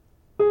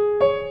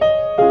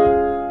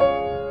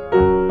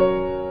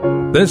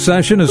This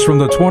session is from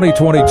the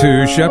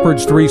 2022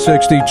 Shepherds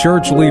 360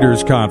 Church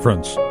Leaders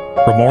Conference.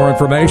 For more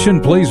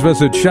information, please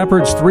visit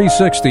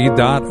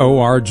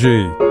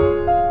shepherds360.org.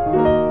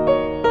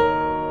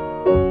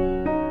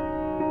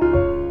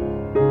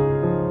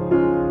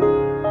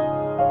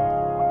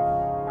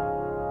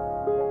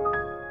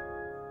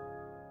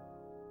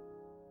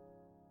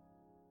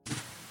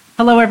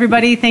 Hello,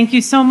 everybody. Thank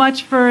you so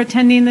much for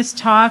attending this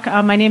talk.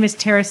 My name is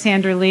Tara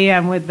Sandra Lee.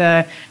 I'm with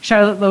the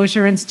Charlotte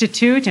Lozier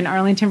Institute in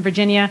Arlington,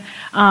 Virginia.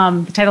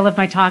 The title of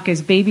my talk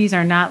is Babies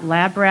Are Not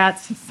Lab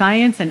Rats,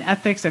 Science and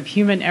Ethics of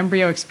Human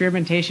Embryo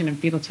Experimentation in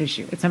Fetal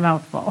Tissue. It's a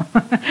mouthful.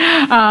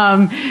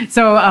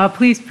 So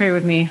please pray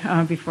with me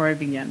before I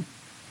begin.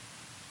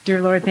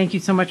 Dear Lord, thank you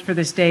so much for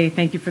this day.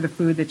 Thank you for the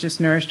food that just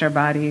nourished our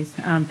bodies.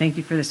 Thank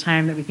you for this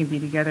time that we can be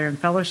together in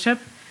fellowship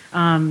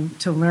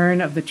to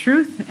learn of the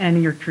truth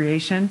and your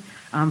creation.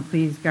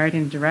 Please guide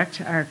and direct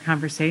our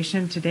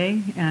conversation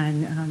today,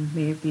 and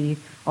may it be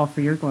all for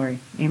your glory.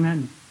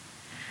 Amen.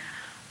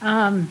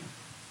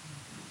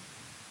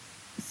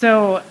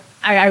 So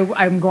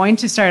I'm going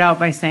to start out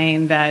by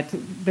saying that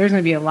there's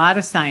going to be a lot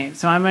of science.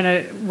 So I'm going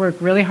to work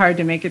really hard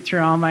to make it through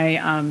all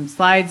my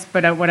slides,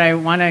 but what I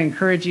want to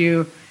encourage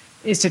you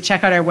is to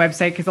check out our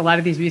website, because a lot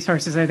of these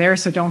resources are there,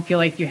 so don't feel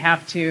like you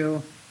have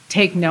to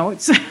take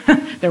notes.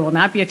 There will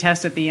not be a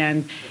test at the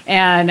end.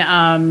 And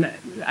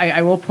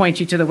I will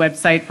point you to the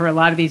website for a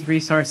lot of these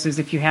resources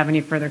if you have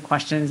any further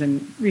questions,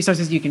 and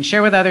resources you can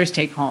share with others,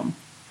 take home.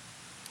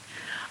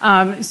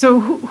 So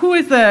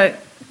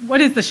what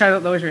is the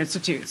Charlotte Lozier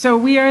Institute? So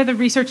we are the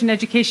research and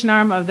education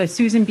arm of the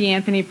Susan B.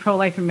 Anthony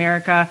Pro-Life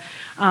America.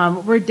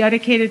 We're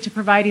dedicated to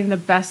providing the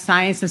best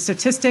science and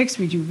statistics.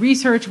 We do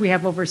research. We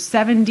have over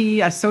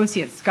 70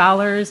 associate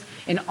scholars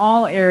in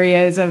all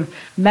areas of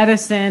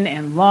medicine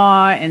and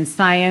law and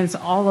science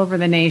all over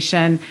the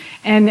nation.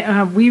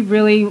 And we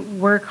really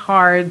work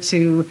hard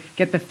to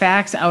get the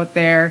facts out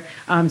there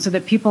so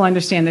that people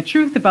understand the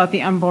truth about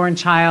the unborn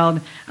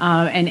child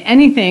and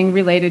anything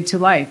related to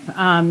life.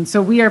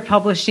 So we are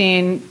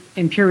publishing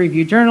in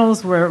peer-reviewed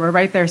journals. We're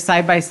right there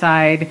side by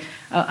side.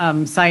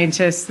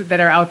 Scientists that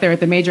are out there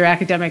at the major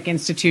academic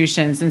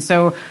institutions. And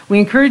so we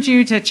encourage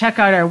you to check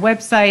out our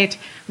website.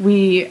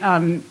 We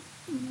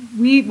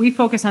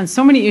focus on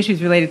so many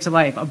issues related to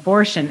life: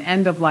 abortion,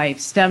 end of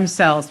life, stem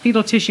cells,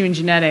 fetal tissue and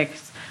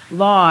genetics,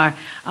 law.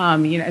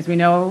 As we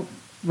know,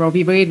 Roe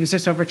v. Wade was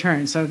just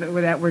overturned. So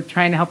that we're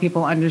trying to help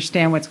people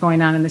understand what's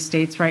going on in the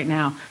States right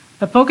now.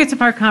 The focus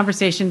of our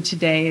conversation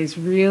today is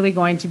really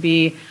going to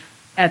be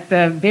at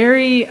the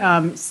very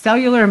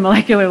cellular and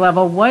molecular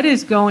level. What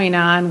is going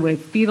on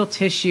with fetal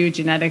tissue,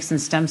 genetics,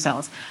 and stem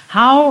cells?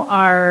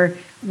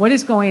 What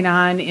is going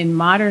on in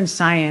modern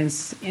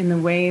science in the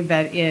way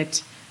that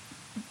it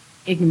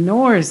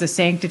ignores the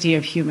sanctity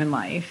of human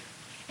life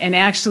and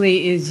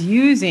actually is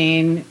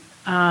using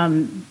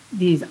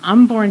these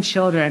unborn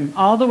children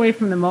all the way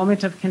from the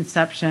moment of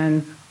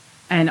conception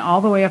and all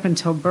the way up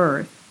until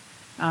birth,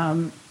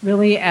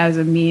 really as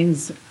a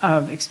means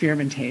of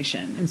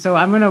experimentation. And so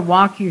I'm going to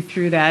walk you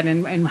through that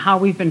and how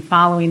we've been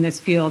following this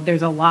field.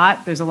 There's a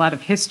lot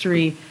of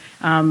history,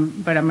 but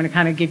I'm going to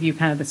kind of give you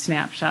kind of the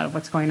snapshot of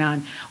what's going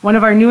on. One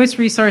of our newest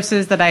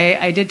resources that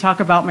I did talk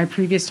about in my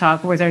previous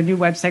talk was our new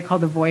website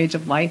called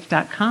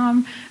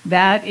thevoyageoflife.com.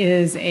 That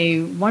is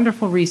a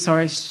wonderful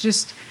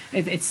resource.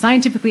 It's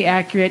scientifically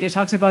accurate. It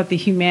talks about the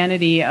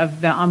humanity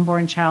of the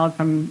unborn child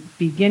from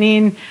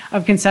beginning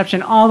of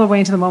conception all the way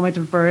into the moment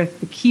of birth,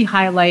 the key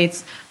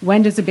highlights: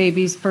 when does the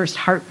baby's first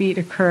heartbeat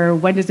occur,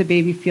 when does the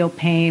baby feel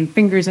pain,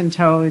 fingers and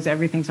toes,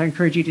 everything. So I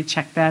encourage you to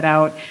check that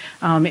out.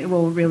 It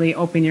will really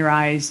open your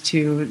eyes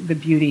to the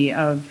beauty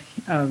of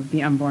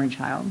the unborn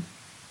child.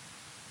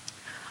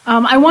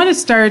 I want to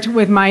start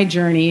with my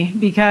journey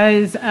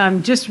because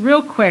just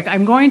real quick,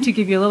 I'm going to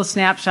give you a little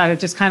snapshot of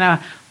just kind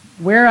of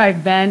where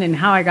I've been and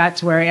how I got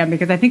to where I am,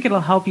 because I think it'll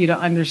help you to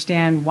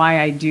understand why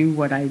I do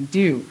what I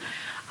do.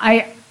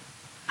 I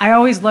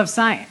always loved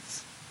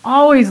science.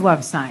 Always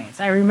loved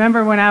science. I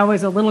remember when I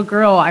was a little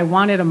girl, I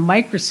wanted a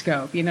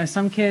microscope.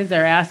 Some kids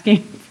are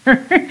asking for,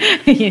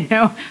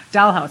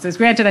 dollhouses.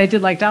 Granted, I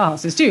did like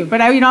dollhouses too,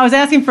 but I was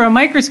asking for a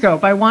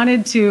microscope. I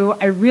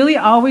really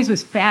always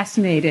was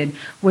fascinated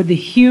with the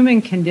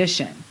human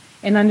condition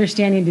and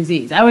understanding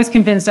disease. I was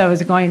convinced I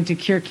was going to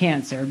cure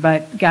cancer,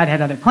 but God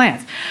had other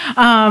plans.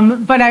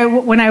 But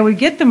when I would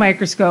get the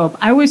microscope,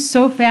 I was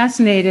so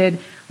fascinated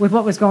with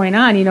what was going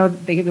on.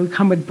 They would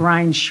come with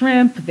brine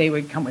shrimp, they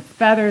would come with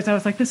feathers. I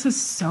was like, this is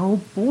so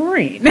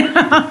boring.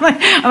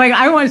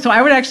 So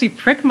I would actually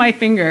prick my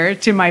finger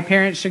to my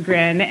parents'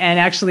 chagrin and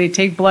actually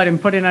take blood and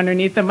put it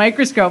underneath the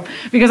microscope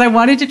because I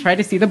wanted to try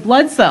to see the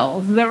blood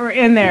cells that were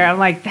in there. I'm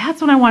like,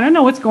 that's what I want to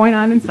know, what's going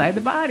on inside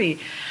the body.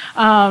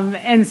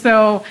 And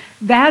so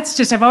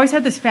I've always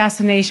had this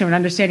fascination with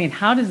understanding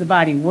how does the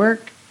body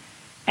work,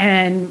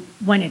 and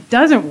when it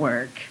doesn't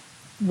work,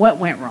 what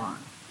went wrong,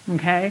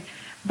 okay?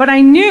 But I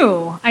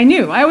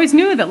always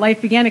knew that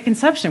life began at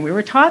conception. We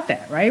were taught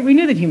that, right? We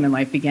knew that human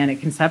life began at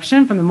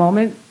conception from the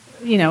moment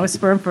a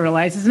sperm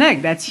fertilizes an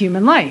egg. That's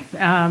human life,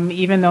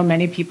 even though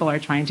many people are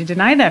trying to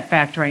deny that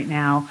fact right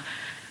now.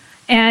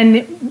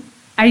 And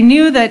I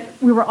knew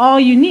that we were all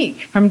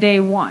unique from day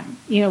one.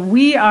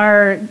 We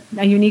are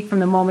unique from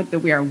the moment that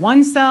we are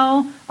one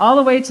cell all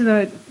the way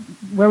to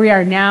where we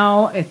are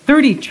now, a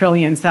 30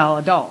 trillion cell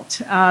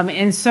adult.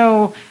 And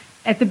so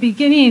at the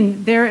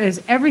beginning, there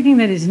is everything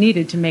that is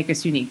needed to make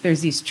us unique.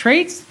 There's these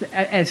traits.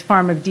 As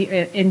form of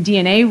in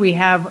DNA, we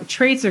have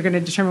traits that are going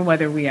to determine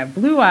whether we have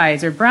blue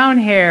eyes or brown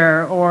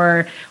hair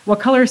or what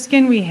color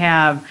skin we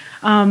have.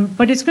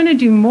 But it's going to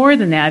do more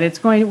than that. Our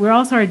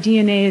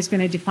DNA is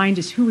going to define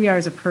just who we are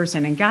as a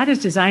person. And God has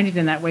designed it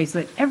in that way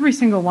so that every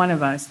single one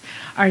of us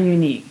are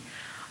unique.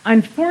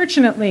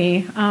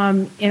 Unfortunately,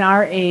 in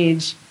our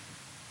age,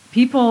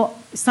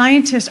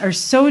 scientists are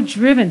so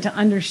driven to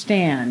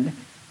understand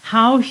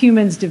how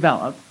humans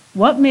develop,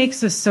 what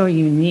makes us so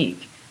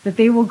unique, that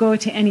they will go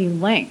to any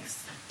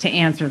lengths to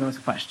answer those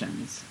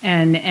questions.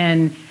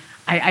 And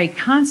I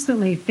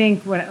constantly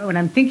think, when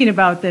I'm thinking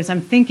about this,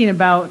 I'm thinking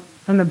about,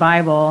 from the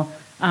Bible,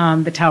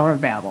 the Tower of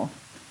Babel.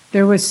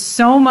 There was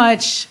so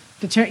much,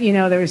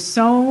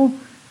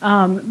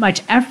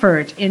 much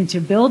effort into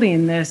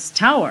building this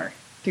tower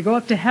to go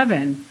up to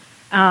heaven,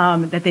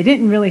 that they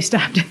didn't really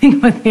stop to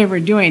think what they were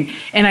doing.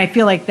 And I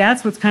feel like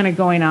that's what's kind of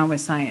going on with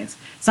science.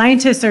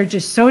 Scientists are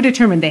just so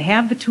determined. They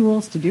have the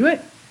tools to do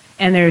it,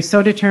 and they're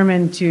so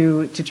determined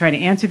to try to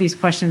answer these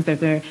questions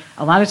that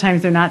a lot of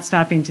times they're not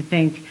stopping to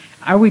think,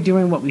 are we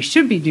doing what we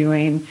should be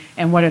doing,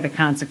 and what are the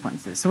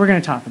consequences? So we're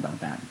going to talk about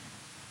that.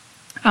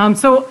 I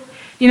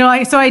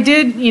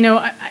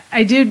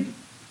did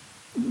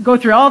go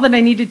through all that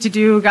I needed to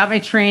do, got my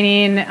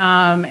training,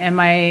 and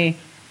my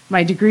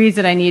degrees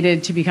that I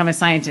needed to become a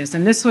scientist.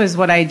 And this was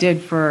what I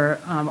did for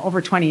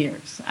over 20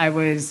 years. I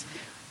was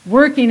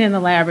working in the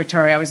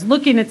laboratory. I was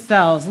looking at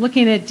cells,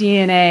 looking at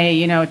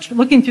DNA,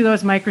 looking through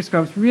those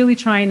microscopes, really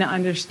trying to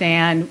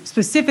understand.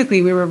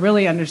 Specifically, we were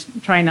really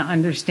trying to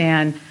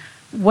understand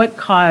what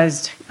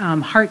caused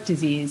heart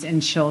disease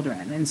in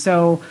children. And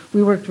so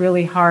we worked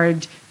really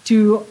hard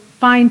to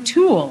find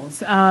tools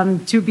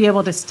to be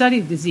able to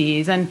study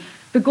disease. And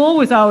the goal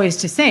was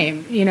always the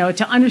same,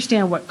 to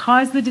understand what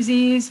caused the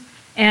disease.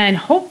 And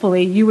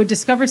hopefully you would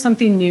discover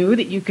something new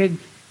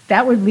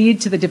that would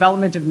lead to the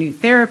development of new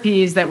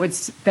therapies that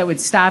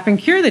would stop and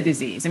cure the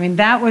disease. I mean,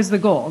 that was the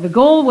goal. The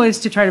goal was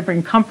to try to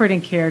bring comfort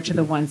and care to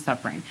the one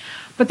suffering.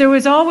 But there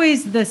was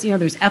always this,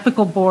 there's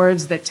ethical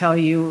boards that tell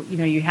you,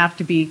 you have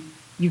to be,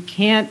 I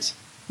can't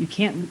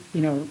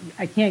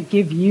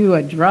give you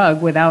a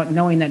drug without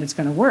knowing that it's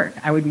going to work.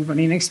 I would be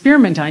running an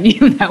experiment on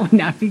you. That would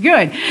not be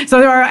good. So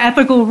there are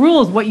ethical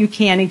rules, what you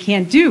can and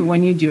can't do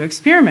when you do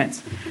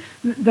experiments.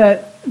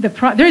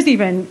 There's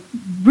even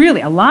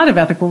really a lot of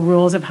ethical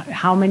rules of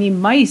how many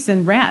mice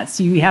and rats.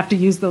 You have to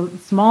use the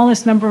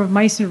smallest number of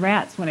mice and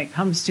rats when it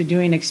comes to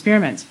doing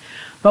experiments.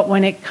 But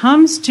when it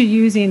comes to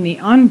using the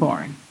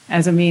unborn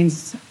as a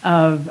means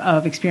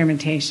of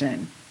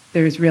experimentation,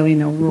 there's really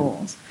no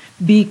rules,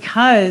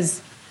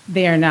 because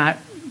they are not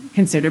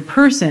considered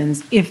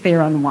persons if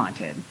they're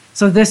unwanted.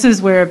 So this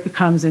is where it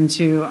comes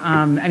into,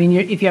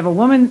 if you have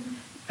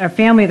a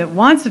family that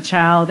wants a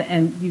child,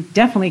 and you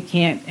definitely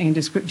can't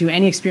just do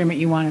any experiment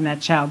you want on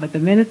that child. But the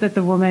minute that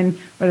the woman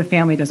or the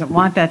family doesn't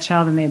want that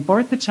child and they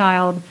abort the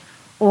child,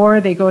 or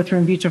they go through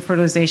in vitro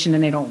fertilization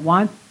and they don't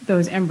want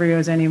those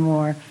embryos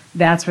anymore,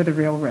 that's where the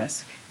real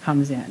risk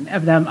comes in,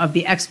 of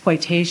the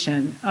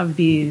exploitation of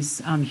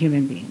these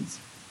human beings.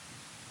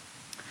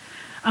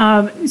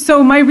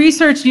 So my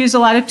research used a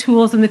lot of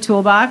tools in the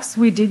toolbox.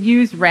 We did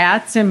use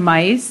rats and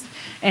mice,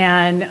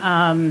 and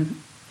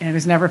it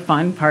was never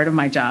fun, part of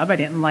my job. I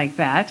didn't like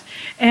that.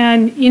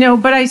 And,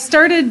 but I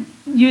started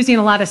using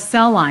a lot of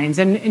cell lines,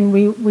 and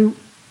we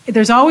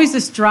there's always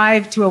this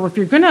drive to, if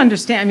you're going to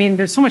understand,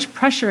 there's so much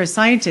pressure as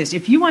scientists.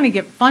 If you want to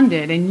get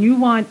funded and you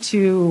want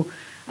to,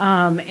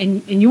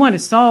 and you want to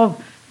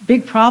solve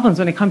big problems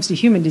when it comes to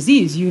human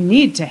disease, you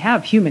need to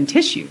have human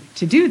tissue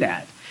to do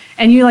that.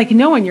 And you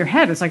know in your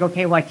head, it's like,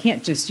 okay, well, I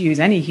can't just use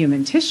any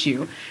human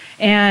tissue.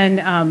 And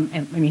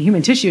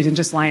human tissue isn't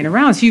just lying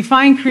around. So you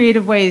find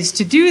creative ways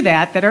to do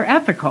that are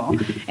ethical.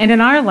 And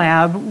in our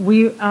lab,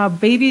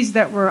 babies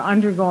that were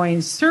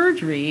undergoing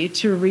surgery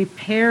to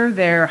repair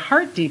their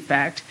heart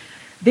defect,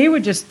 they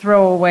would just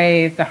throw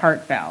away the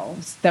heart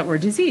valves that were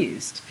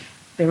diseased.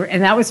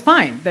 And that was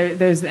fine.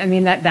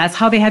 That's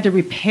how they had to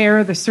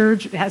repair the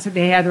surgery.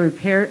 They had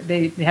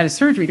a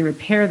surgery to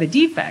repair the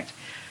defect.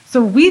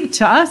 So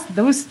to us,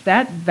 those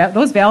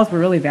valves were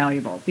really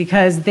valuable,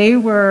 because they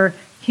were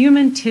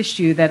human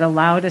tissue that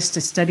allowed us to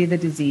study the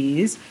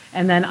disease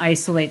and then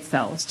isolate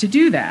cells to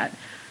do that.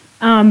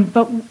 And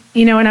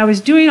I was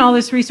doing all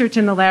this research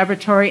in the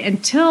laboratory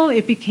until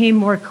it became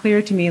more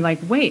clear to me,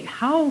 wait,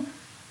 how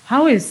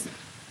is,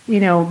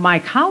 my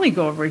colleague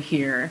over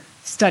here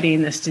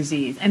studying this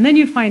disease? And then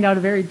you find out a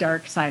very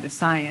dark side of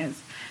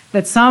science,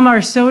 that some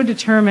are so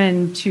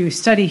determined to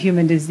study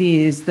human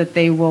disease that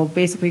they will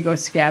basically go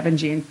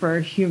scavenging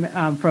for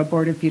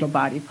aborted fetal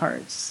body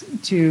parts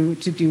to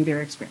do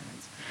their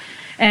experiments.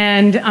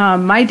 And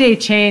my day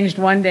changed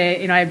one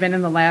day. I've been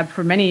in the lab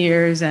for many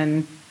years,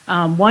 and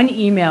one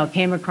email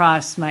came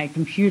across my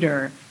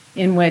computer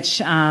in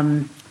which,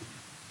 in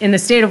the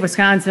state of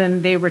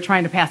Wisconsin, they were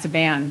trying to pass a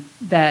ban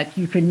that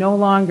you could no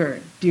longer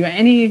do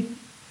any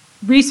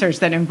research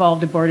that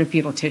involved aborted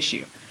fetal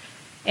tissue.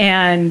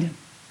 And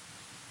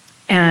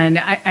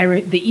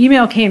the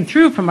email came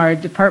through from our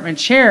department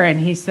chair, and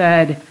he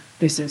said,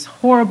 "This is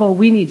horrible.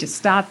 We need to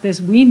stop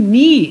this. We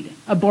need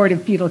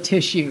aborted fetal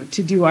tissue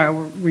to do our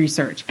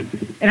research."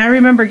 And I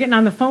remember getting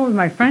on the phone with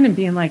my friend and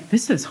being like,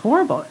 "This is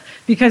horrible,"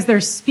 because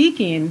they're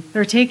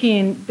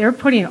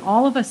putting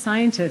all of us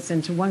scientists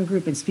into one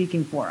group and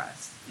speaking for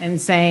us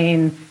and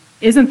saying,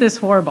 "Isn't this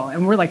horrible?"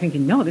 And we're like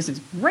thinking, "No, this is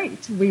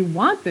great. We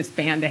want this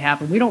ban to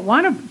happen. We don't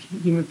want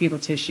human fetal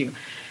tissue."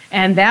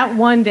 And that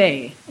one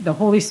day, the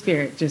Holy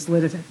Spirit just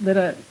lit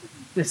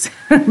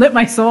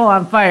my soul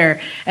on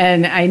fire,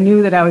 and I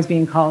knew that I was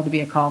being called to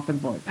be a call for the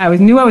voice. I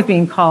knew I was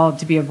being called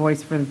to be a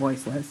voice for the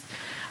voiceless,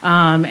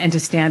 and to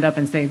stand up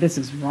and say, "This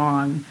is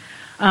wrong."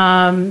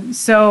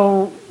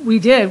 So we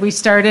did. We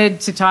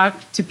started to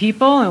talk to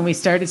people, and we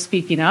started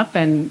speaking up,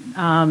 and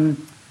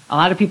a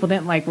lot of people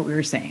didn't like what we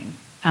were saying,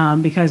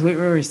 because what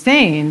we were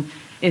saying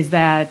is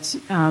that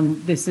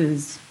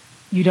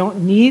you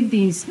don't need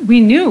these.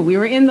 We knew, we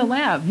were in the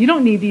lab. You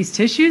don't need these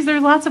tissues.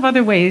 There's lots of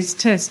other ways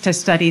to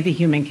study the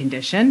human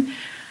condition.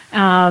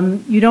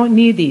 You don't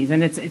need these,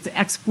 and it's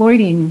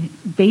exploiting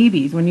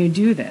babies when you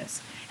do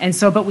this. And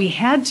so, but we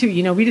had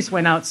to, we just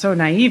went out so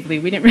naively.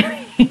 We didn't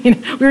really,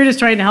 we were just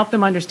trying to help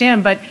them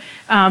understand. But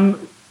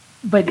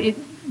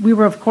we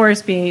were, of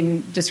course,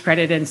 being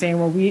discredited and saying,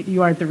 "Well,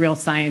 you aren't the real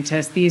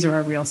scientists. These are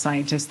our real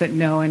scientists that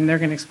know, and they're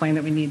going to explain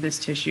that we need this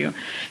tissue."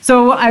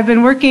 So I've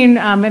been working,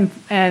 and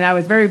I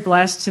was very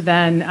blessed to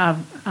then,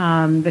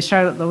 the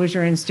Charlotte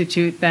Lozier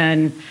Institute,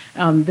 then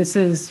this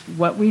is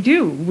what we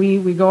do.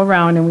 We go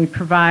around and we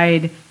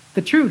provide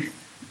the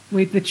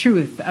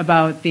truth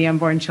about the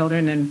unborn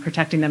children and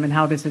protecting them and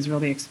how this is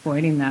really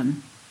exploiting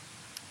them.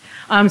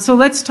 So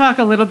let's talk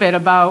a little bit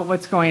about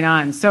what's going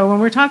on. So when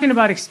we're talking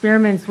about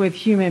experiments with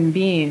human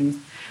beings,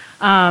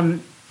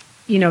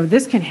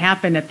 this can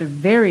happen at the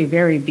very,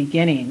 very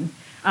beginning,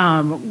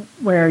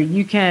 where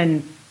you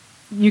can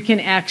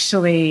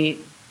actually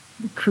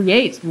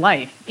create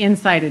life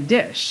inside a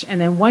dish. And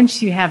then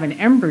once you have an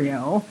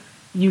embryo,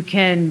 you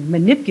can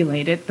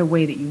manipulate it the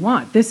way that you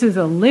want. This is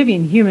a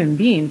living human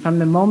being from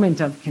the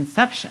moment of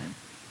conception.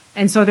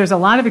 And so there's a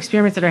lot of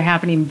experiments that are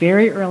happening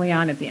very early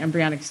on at the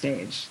embryonic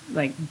stage,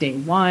 like day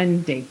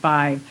 1, day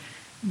 5.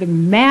 The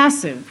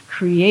massive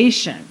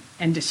creation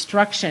and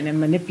destruction and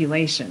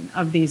manipulation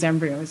of these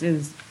embryos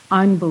is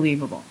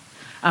unbelievable.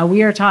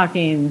 We are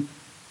talking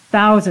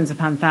thousands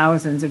upon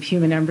thousands of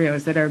human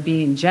embryos that are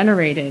being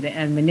generated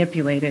and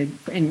manipulated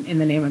in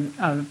the name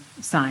of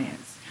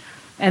science.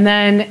 And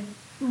then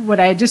what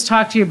I just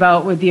talked to you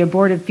about with the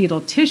aborted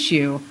fetal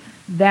tissue,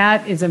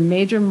 that is a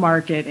major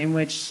market in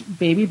which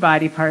baby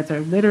body parts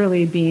are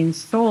literally being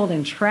sold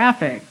and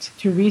trafficked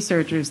to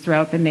researchers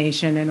throughout the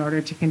nation in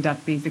order to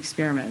conduct these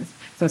experiments.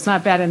 So it's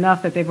not bad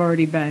enough that they've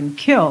already been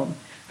killed,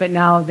 but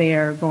now they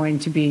are going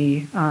to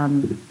be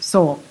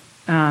sold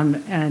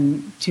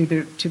and to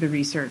the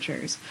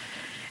researchers.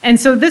 And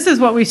so this is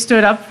what we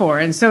stood up for.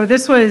 And so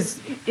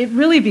it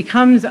really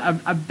becomes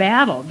a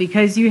battle,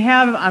 because you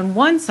have, on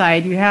one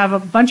side, you have a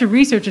bunch of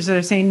researchers that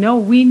are saying, "No,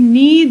 we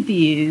need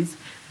these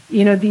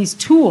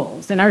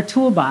tools in our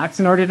toolbox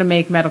in order to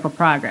make medical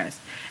progress."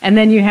 And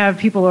then you have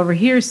people over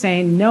here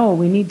saying, "No,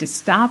 we need to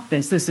stop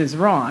this. This is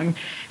wrong."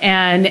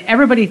 And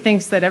everybody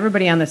thinks that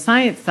everybody on the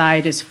science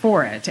side is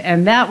for it.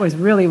 And that was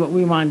really what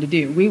we wanted to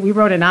do. We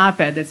wrote an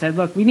op-ed that said,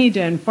 "Look, we need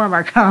to inform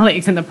our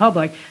colleagues and the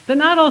public that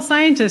not all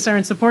scientists are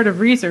in support of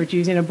research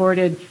using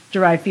aborted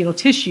derived fetal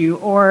tissue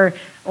or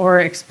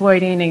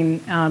exploiting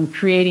and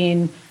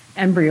creating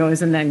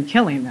embryos and then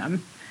killing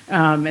them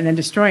and then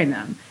destroying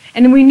them."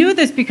 And we knew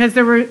this because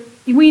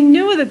we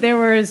knew that there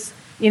was,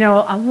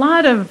 a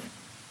lot of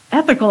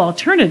ethical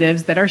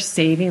alternatives that are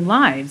saving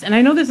lives. And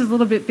I know this is a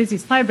little bit busy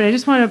slide, but I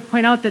just want to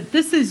point out that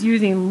this is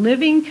using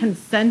living,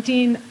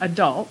 consenting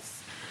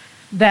adults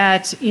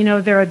that,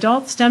 they're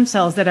adult stem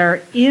cells that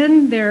are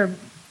in their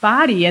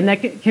body and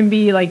that can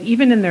be, like,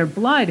 even in their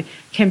blood,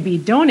 can be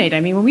donated. I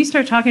mean, when we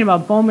start talking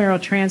about bone marrow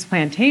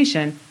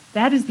transplantation,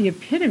 that is the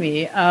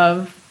epitome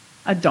of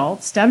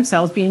adult stem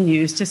cells being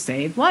used to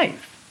save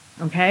life,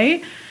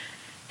 okay?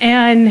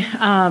 And,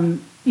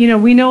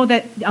 we know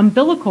that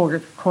umbilical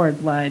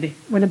cord blood,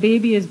 when a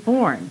baby is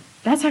born,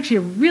 that's actually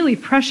a really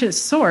precious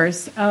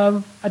source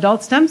of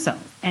adult stem cells,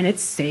 and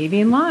it's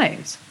saving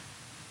lives.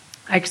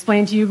 I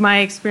explained to you my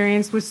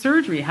experience with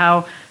surgery,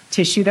 how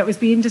tissue that was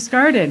being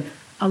discarded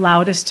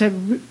allowed us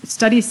to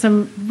study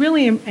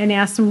and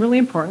ask some really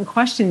important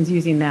questions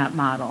using that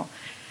model.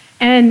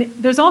 And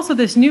there's also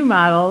this new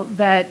model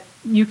that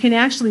you can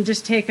actually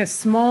just take a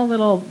small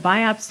little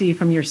biopsy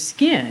from your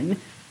skin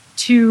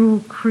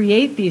to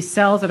create these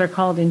cells that are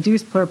called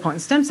induced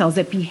pluripotent stem cells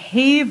that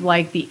behave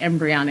like the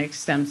embryonic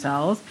stem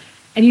cells,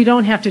 and you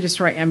don't have to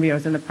destroy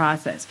embryos in the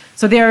process.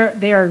 So they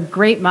are a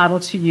great model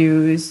to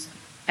use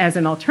as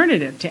an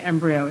alternative to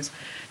embryos.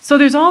 So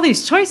there's all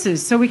these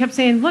choices. So we kept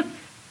saying, look,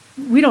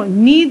 we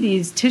don't need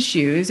these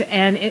tissues,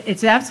 and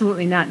it's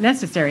absolutely not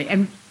necessary.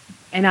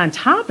 And on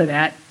top of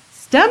that,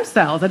 stem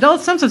cells,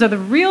 adult stem cells, are the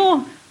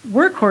real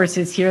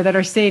workhorses here that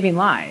are saving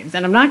lives.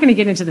 And I'm not going to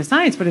get into the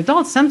science, but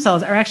adult stem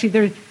cells are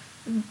actually,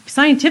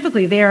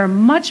 scientifically, they are a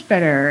much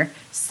better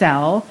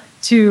cell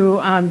to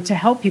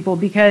help people,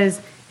 because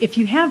if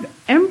you have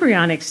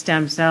embryonic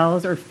stem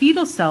cells or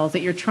fetal cells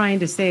that you're trying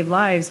to save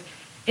lives,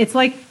 it's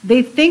like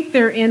they think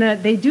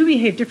they do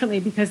behave differently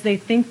because they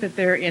think that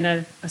they're in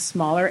a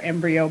smaller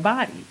embryo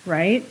body,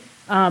 right?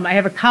 I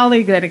have a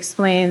colleague that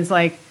explains,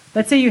 like,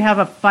 let's say you have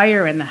a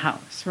fire in the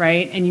house,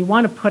 right? And you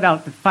want to put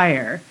out the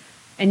fire,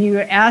 and you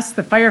ask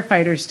the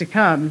firefighters to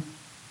come,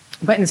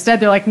 but instead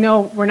they're like,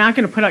 no, we're not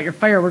going to put out your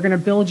fire. We're going to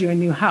build you a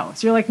new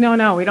house. You're like,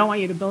 no, we don't want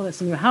you to build us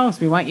a new house.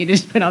 We want you to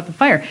just put out the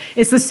fire.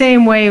 It's the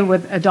same way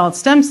with adult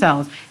stem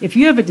cells. If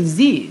you have a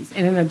disease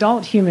in an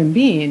adult human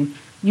being,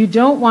 you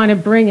don't want to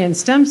bring in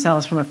stem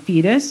cells from a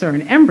fetus or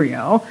an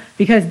embryo,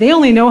 because they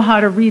only know how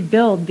to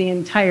rebuild the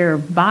entire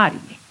body.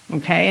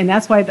 Okay, and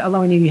that's why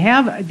when you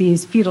have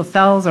these fetal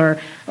cells, or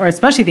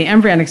especially the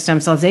embryonic stem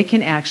cells, they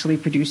can actually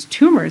produce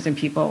tumors in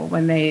people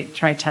when they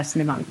try testing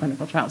them out in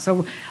clinical trials.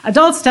 So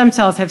adult stem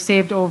cells have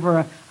saved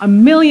over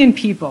 1 million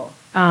people,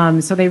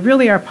 so they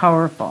really are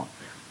powerful.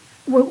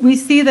 We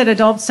see that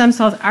adult stem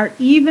cells are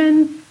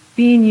even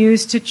being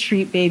used to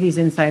treat babies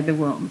inside the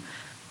womb.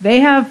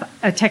 They have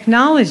a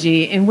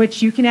technology in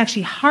which you can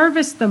actually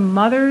harvest the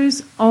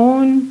mother's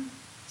own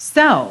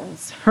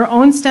cells, her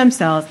own stem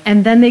cells,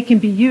 and then they can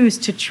be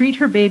used to treat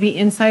her baby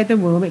inside the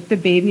womb if the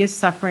baby is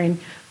suffering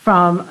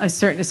from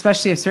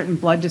especially a certain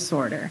blood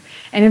disorder.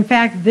 And in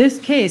fact, this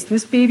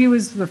baby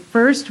was the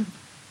first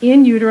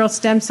in utero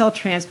stem cell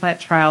transplant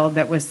trial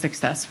that was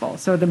successful.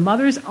 So the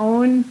mother's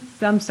own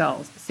stem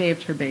cells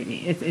saved her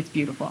baby. It's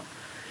beautiful.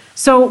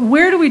 So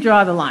where do we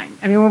draw the line?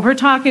 I mean, when we're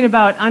talking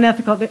about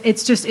unethical,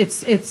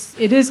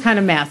 it is kind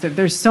of massive.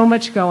 There's so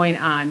much going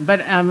on,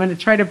 but I'm going to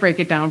try to break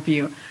it down for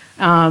you.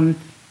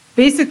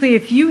 Basically,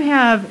 if you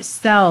have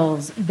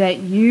cells that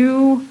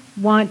you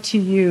want to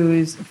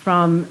use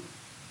from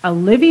a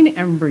living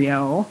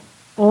embryo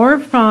or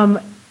from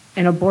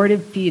an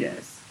aborted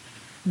fetus,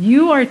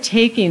 you are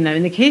taking them,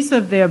 in the case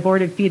of the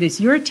aborted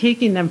fetus, you're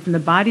taking them from the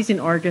bodies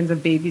and organs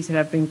of babies that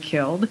have been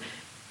killed.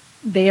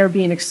 They are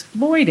being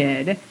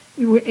exploited.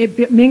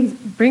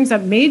 It brings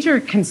up major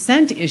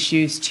consent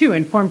issues, too,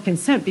 informed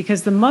consent,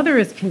 because the mother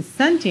is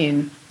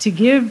consenting to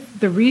give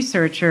the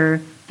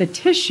researcher the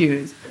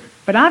tissues.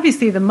 But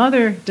obviously, the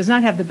mother does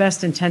not have the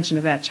best intention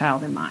of that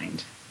child in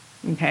mind.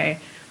 Okay,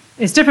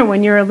 it's different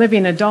when you're a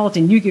living adult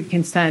and you give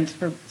consent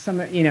for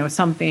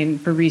something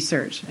for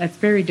research. That's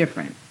very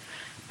different.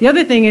 The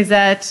other thing is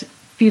that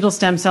fetal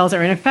stem cells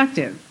are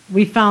ineffective.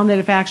 We found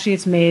that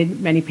it's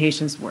made many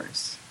patients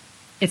worse.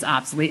 It's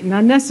obsolete and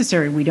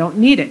unnecessary. We don't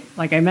need it.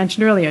 Like I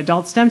mentioned earlier,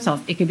 adult stem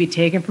cells, it can be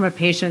taken from a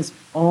patient's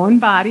own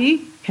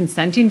body,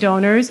 consenting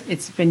donors.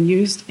 It's been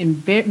used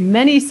in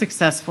many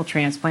successful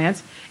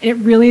transplants, and it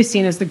really is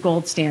seen as the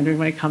gold standard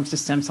when it comes to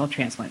stem cell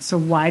transplants. So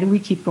why do we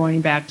keep going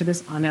back to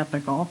this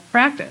unethical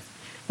practice?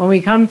 When we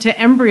come to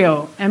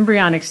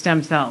embryonic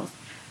stem cells,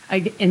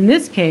 in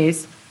this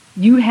case,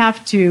 you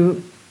have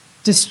to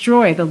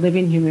destroy the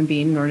living human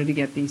being in order to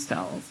get these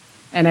cells.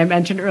 And I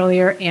mentioned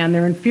earlier, and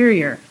they're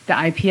inferior. The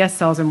iPS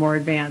cells are more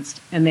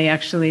advanced, and they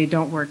actually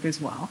don't work as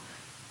well.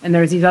 And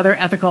there's these other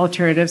ethical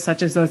alternatives,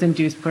 such as those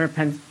induced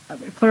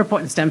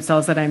pluripotent stem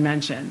cells that I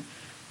mentioned.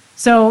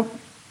 So,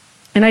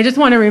 and I just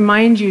want to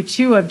remind you,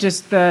 too, of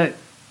it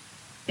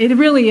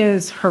really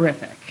is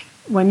horrific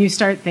when you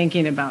start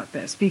thinking about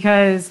this,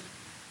 because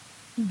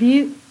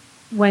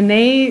when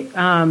they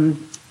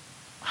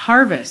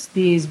harvest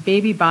these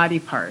baby body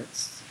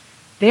parts,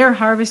 they are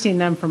harvesting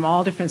them from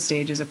all different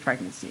stages of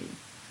pregnancy.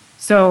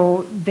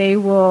 So they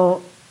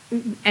will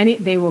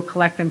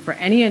collect them for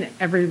any and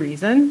every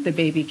reason. The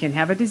baby can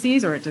have a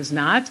disease or it does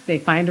not. They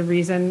find a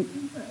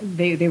reason.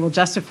 They will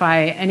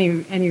justify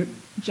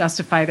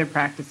their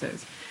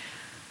practices.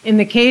 In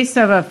the case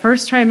of a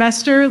first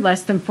trimester,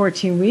 less than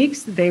 14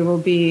 weeks, they will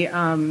be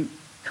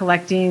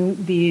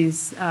collecting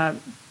these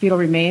fetal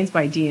remains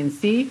by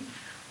D&C.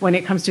 When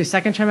it comes to a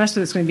second trimester,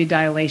 it's going to be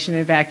dilation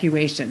and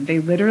evacuation. They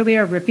literally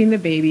are ripping the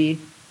baby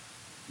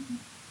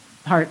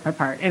part by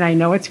part. And I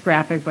know it's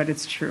graphic, but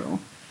it's true.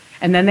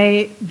 And then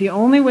the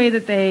only way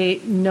that they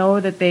know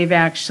that they've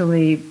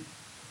actually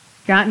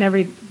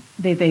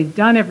they've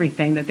done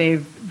everything, that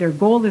their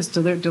goal is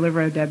to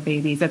deliver a dead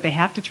baby, is that they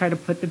have to try to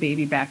put the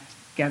baby back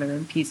together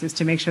in pieces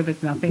to make sure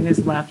that nothing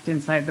is left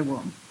inside the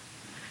womb.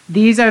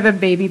 These are the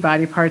baby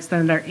body parts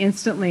that are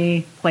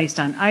instantly placed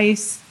on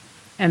ice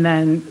and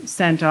then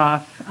sent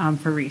off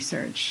for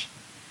research.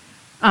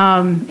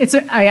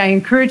 I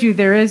encourage you,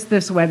 there is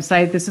this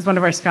website. This is one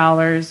of our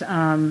scholars,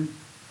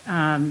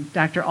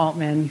 Dr.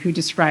 Altman, who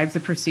describes the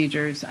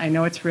procedures. I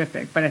know it's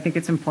horrific, but I think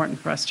it's important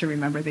for us to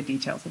remember the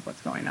details of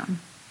what's going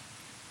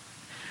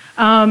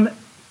on.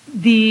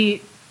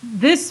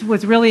 This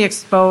was really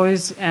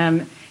exposed.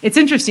 It's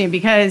interesting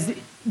because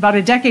about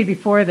a decade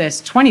before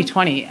this,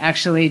 2020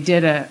 actually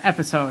did an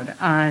episode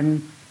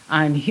on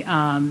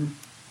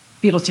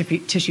fetal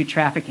tissue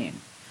trafficking.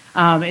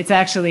 It's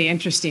actually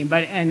interesting,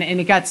 and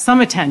it got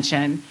some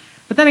attention,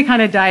 but then it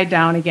kind of died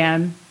down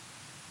again.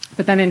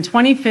 But then in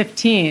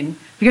 2015,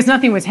 because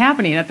nothing was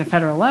happening at the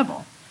federal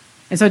level,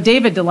 and so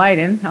David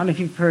Daleiden, I don't know if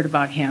you've heard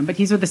about him, but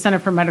he's with the Center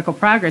for Medical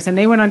Progress, and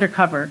they went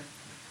undercover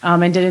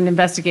and did an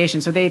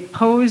investigation. So they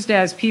posed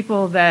as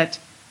people that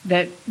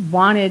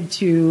wanted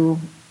to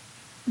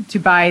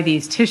buy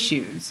these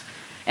tissues.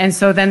 And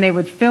so then they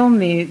would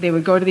they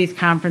would go to these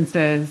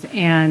conferences,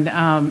 and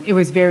it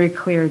was very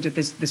clear that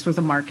this was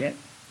a market.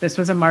 This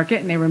was a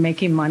market, and they were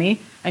making money.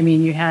 I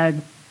mean, you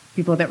had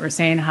people that were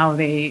saying how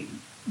they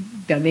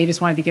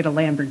just wanted to get a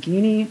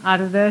Lamborghini out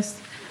of this.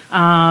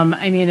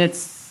 I mean,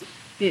 it's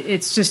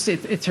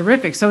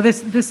horrific. So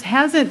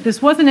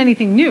this wasn't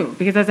anything new,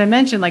 because as I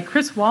mentioned, like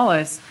Chris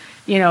Wallace,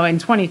 in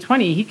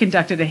 2020, he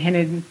conducted a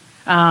hidden,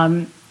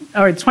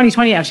 or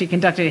 2020 actually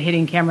conducted a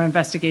hidden camera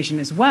investigation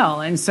as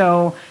well. And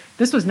so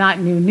this was not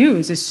new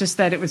news. It's just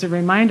that it was a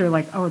reminder,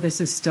 like, oh,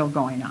 this is still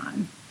going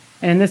on.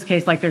 And in this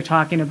case, like, they're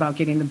talking about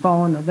getting the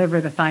bone, the liver,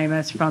 the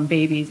thymus from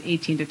babies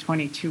 18 to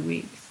 22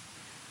 weeks.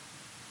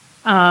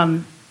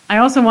 I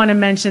also want to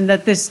mention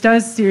that this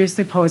does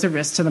seriously pose a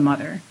risk to the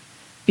mother,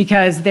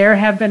 because there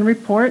have been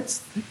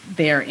reports,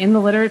 they're in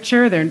the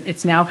literature,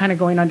 it's now kind of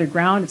going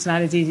underground, it's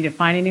not as easy to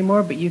find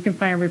anymore, but you can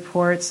find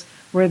reports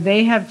where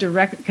they have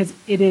because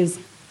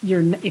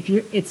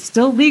it's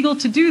still legal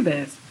to do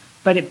this,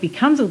 but it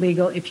becomes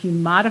illegal if you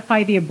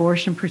modify the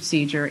abortion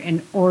procedure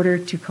in order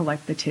to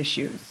collect the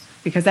tissues,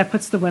 because that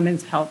puts the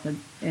women's health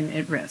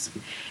at risk.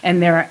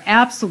 And there are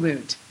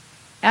absolutely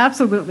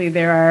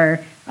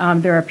there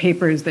are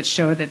papers that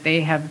show that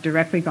they have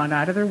directly gone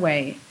out of their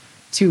way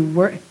to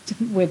work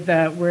with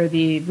where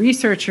the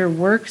researcher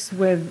works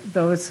with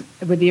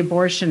the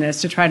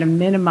abortionists to try to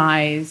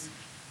minimize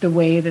the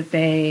way that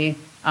they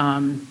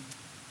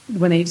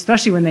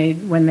especially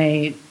when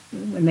they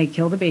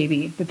kill the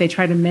baby, that they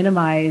try to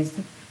minimize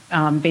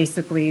let me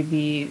say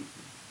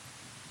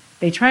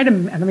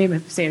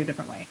it a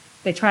different way.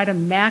 They try to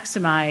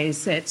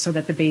maximize it so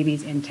that the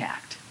baby's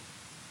intact.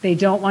 They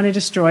don't want to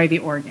destroy the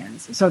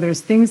organs. So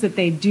there's things that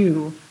they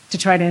do to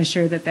try to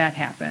ensure that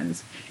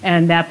happens,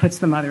 and that puts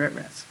the mother at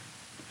risk.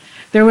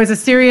 There was a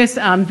serious,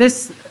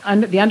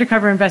 the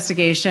undercover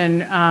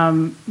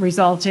investigation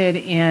resulted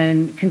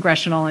in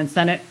congressional and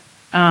Senate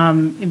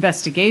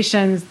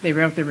investigations. They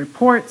wrote the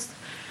reports.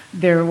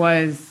 There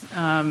was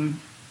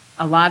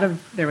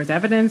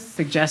evidence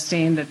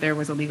suggesting that there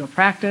was illegal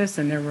practice,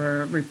 and there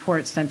were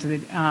reports sent to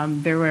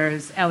there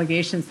was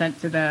allegations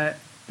sent to the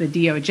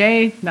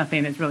DOJ.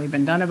 Nothing has really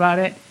been done about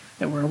it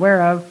that we're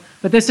aware of.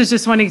 But this is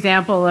just one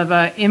example of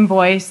an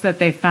invoice that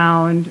they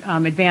found.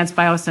 Advanced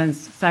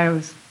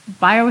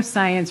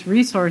Bioscience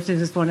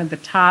Resources is one of the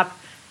top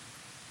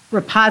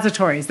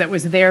repositories that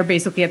was there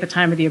basically at the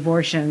time of the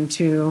abortion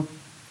to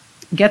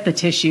get the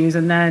tissues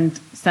and then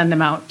send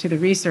them out to the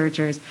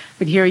researchers.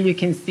 But here you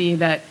can see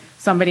that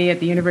somebody at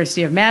the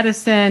University of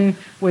Madison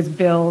was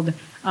billed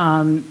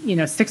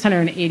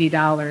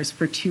 $680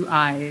 for 2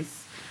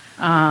 eyes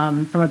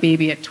from a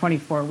baby at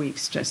 24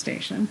 weeks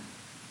gestation.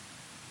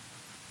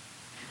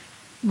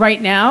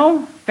 Right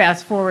now,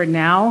 fast forward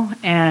now,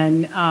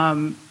 and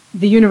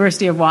the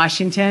University of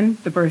Washington,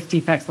 the Birth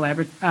Defects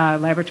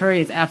Laboratory,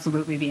 is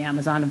absolutely the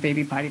Amazon of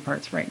baby body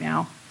parts right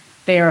now.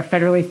 They are a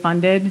federally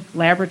funded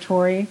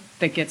laboratory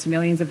that gets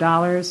millions of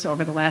dollars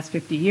over the last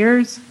 50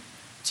 years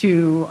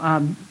to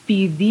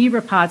be the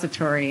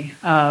repository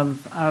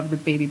of the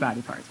baby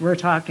body parts. We're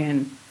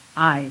talking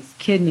eyes,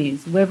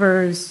 kidneys,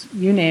 livers,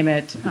 you name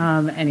it,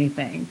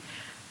 anything.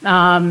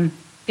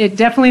 It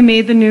definitely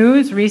made the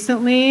news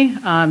recently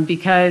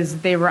because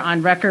they were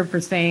on record for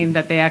saying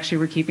that they actually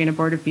were keeping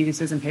aborted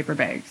fetuses in paper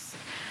bags.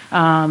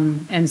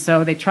 And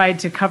so they tried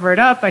to cover it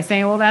up by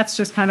saying, well, that's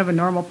just kind of a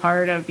normal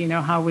part of,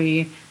 how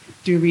we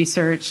do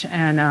research.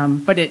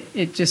 And but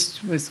it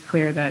just was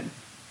clear that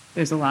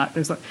there's a lot.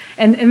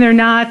 And they're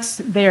not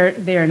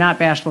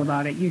bashful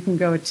about it. You can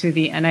go to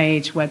the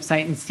NIH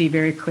website and see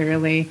very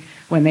clearly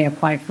when they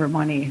apply for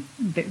money.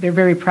 They're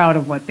very proud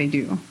of what they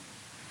do.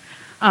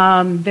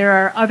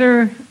 There's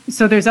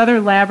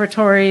other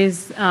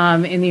laboratories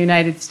in the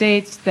United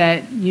States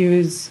that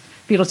use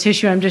fetal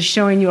tissue. I'm just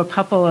showing you a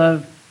couple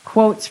of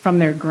quotes from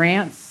their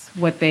grants,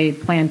 what they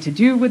plan to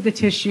do with the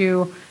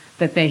tissue,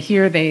 that they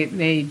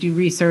do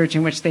research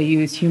in which they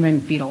use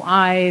human fetal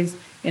eyes.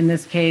 In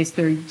this case,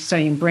 they're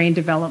studying brain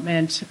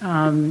development.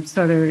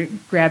 So they're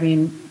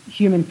grabbing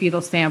human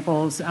fetal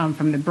samples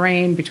from the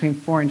brain between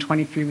 4 and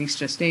 23 weeks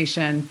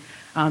gestation.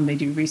 They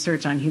do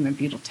research on human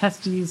fetal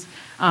testes.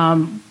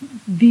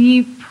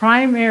 The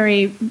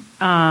primary,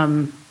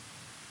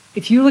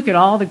 if you look at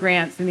all the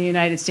grants in the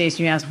United States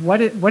and you ask,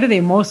 what are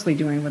they mostly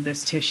doing with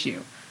this tissue?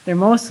 They're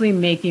mostly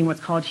making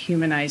what's called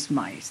humanized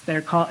mice.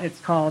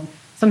 It's called,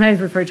 sometimes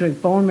referred to as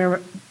bone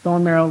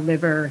marrow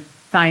liver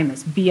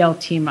thymus,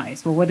 BLT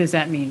mice. Well, what does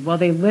that mean? Well,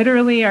 they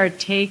literally are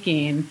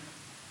taking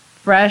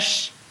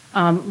fresh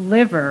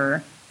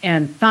liver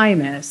and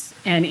thymus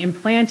and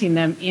implanting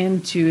them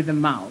into the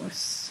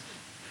mouse.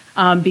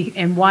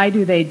 And why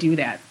do they do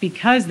that?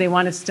 Because they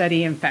want to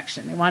study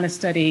infection. They want to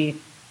study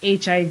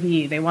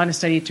HIV. They want to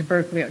study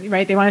tuberculosis,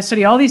 right? They want to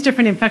study all these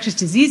different infectious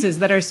diseases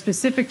that are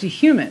specific to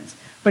humans.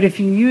 But if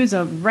you use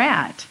a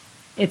rat,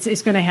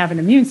 it's going to have an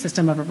immune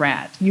system of a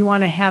rat. You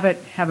want to have it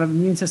have an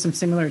immune system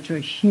similar to a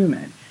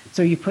human.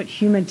 So you put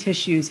human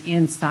tissues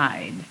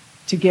inside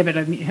to give it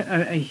a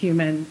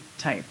human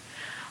type.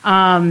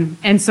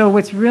 And so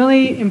what's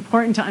really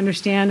important to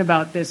understand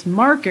about this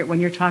market when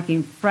you're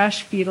talking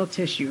fresh fetal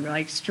tissue,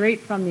 like straight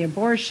from the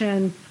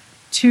abortion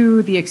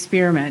to the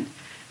experiment,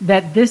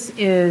 that this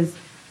is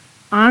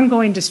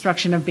ongoing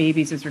destruction of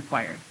babies is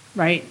required,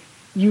 right?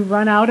 You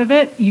run out of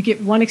it, you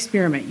get one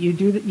experiment. You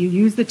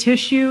use the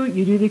tissue,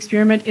 you do the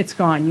experiment, it's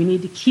gone. You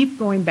need to keep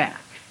going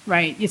back,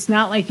 right? It's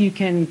not like you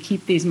can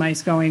keep these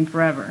mice going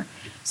forever.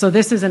 So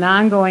this is an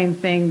ongoing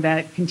thing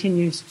that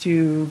continues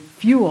to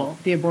fuel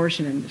the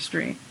abortion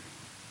industry.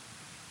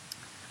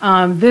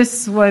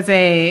 This was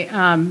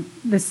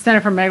the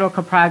Center for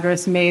Medical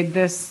Progress made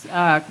this,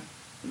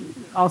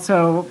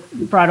 also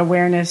brought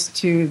awareness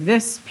to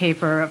this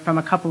paper from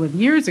a couple of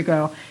years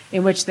ago,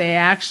 in which they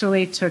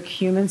actually took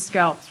human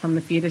scalps from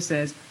the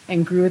fetuses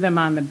and grew them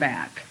on the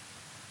back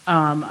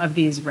of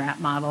these rat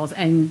models,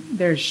 and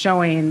they're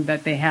showing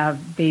that they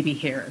have baby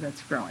hair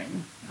that's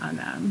growing on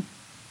them.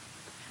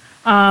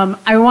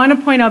 I want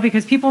to point out,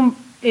 because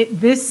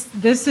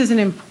this is an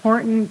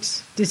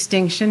important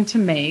distinction to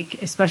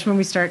make, especially when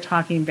we start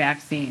talking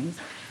vaccines.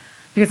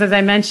 Because as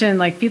I mentioned,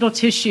 like fetal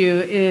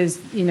tissue is,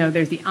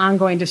 there's the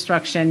ongoing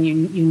destruction. You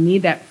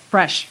need that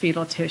fresh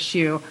fetal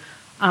tissue.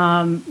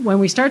 When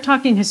we start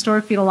talking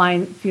historic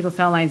fetal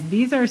cell lines,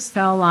 these are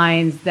cell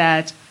lines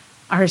that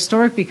are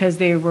historic because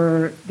they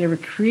were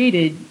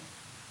created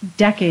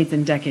decades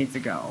and decades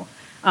ago.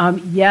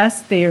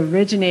 Yes, they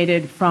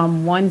originated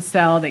from one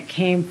cell that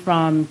came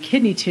from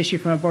kidney tissue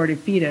from aborted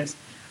fetus.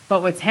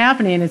 But what's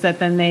happening is that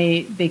then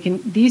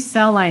these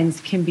cell lines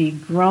can be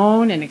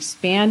grown and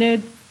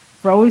expanded,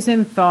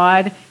 frozen,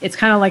 thawed. It's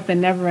kind of like the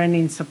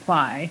never-ending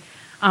supply.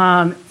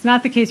 It's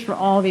not the case for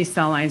all these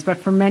cell lines, but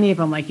for many of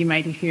them, like you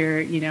might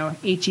hear,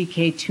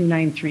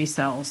 HEK293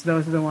 cells,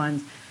 those are the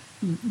ones.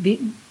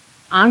 The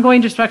ongoing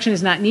destruction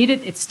is not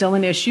needed. It's still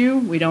an issue.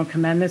 We don't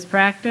commend this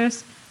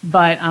practice,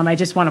 but I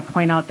just want to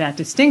point out that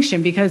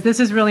distinction because this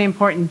is really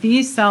important.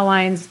 These cell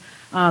lines,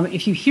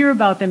 if you hear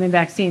about them in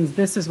vaccines,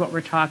 this is what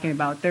we're talking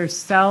about. They're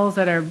cells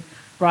that are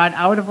brought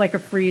out of like a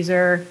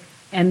freezer,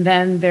 and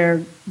then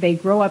they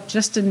grow up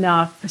just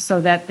enough so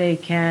that they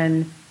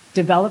can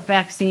develop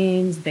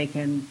vaccines, they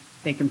can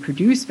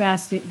produce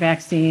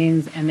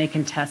vaccines, and they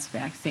can test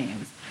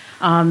vaccines.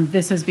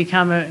 This has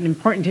become an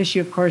important issue,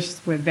 of course,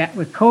 with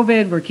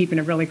COVID. We're keeping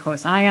a really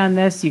close eye on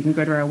this. You can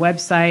go to our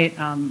website.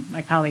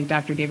 My colleague,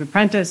 Dr. David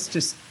Prentice,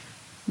 just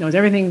knows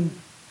everything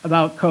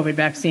about COVID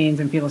vaccines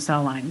and fetal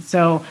cell lines.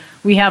 So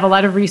we have a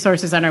lot of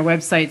resources on our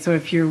website. So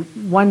if you're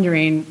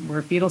wondering,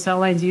 were fetal cell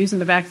lines used in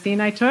the vaccine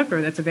I took or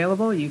that's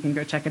available, you can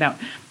go check it out.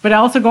 But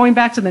also going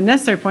back to the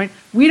necessary point,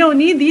 we don't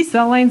need these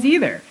cell lines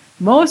either.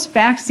 Most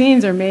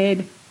vaccines are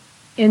made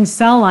in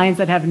cell lines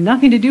that have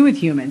nothing to do with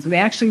humans.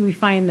 We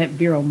find that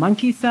Vero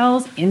monkey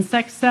cells,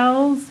 insect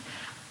cells,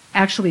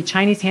 actually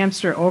Chinese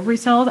hamster ovary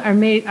cells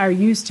are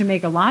used to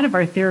make a lot of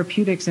our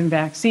therapeutics and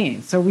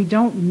vaccines. So we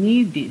don't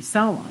need these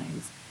cell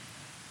lines.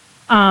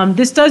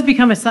 This does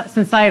become a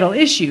societal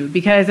issue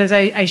because, as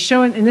I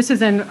show, and this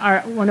is in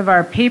one of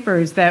our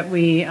papers that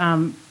we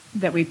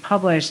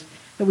published,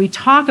 that we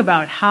talk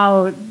about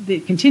how the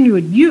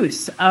continued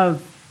use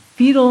of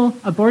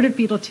aborted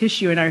fetal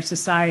tissue in our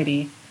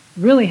society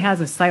really has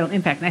a societal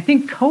impact. And I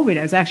think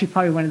COVID is actually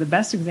probably one of the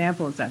best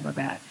examples of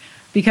that,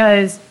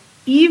 because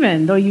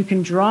even though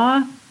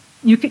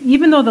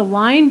even though the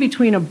line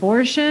between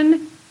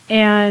abortion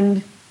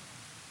and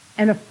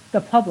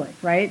the public,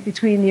 right?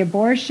 Between the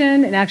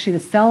abortion and actually the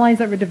cell lines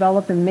that were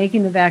developed and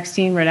making the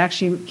vaccine where it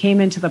actually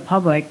came into the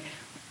public,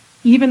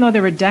 even though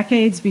there were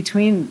decades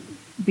between,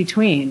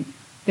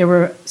 there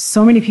were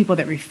so many people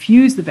that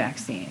refused the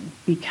vaccine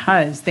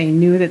because they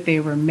knew that they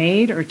were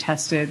made or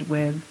tested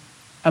with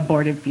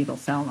aborted fetal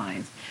cell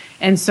lines.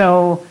 And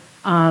so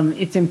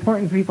it's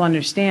important for people to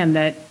understand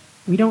that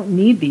we don't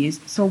need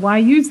these, so why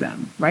use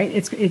them, right?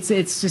 It's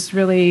just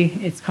really,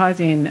 it's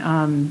causing...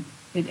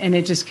 and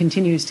it just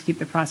continues to keep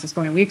the process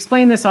going. We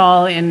explain this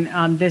all in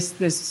this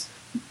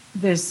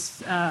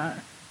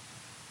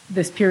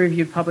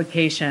peer-reviewed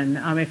publication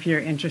if you're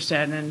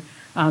interested, and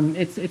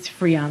it's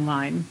free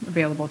online,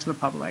 available to the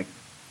public.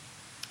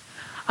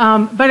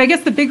 But I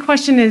guess the big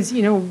question is,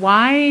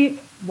 why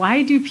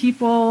do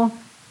people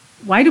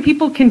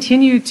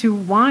continue to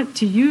want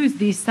to use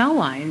these cell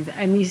lines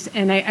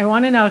and I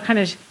want to now kind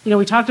of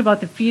we talked about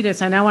the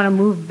fetus, and I want to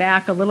move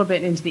back a little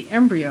bit into the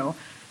embryo.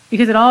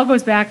 Because it all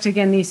goes back to,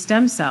 again, these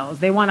stem cells.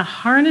 They want to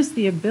harness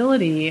the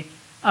ability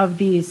of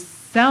these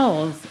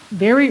cells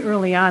very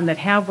early on that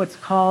have what's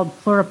called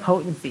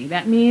pluripotency.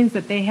 That means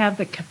that they have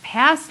the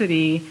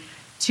capacity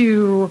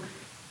to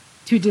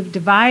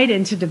divide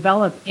and to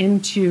develop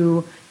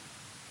into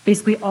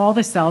basically all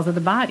the cells of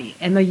the body.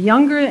 And the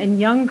younger and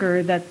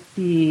younger that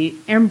the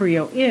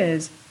embryo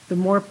is, the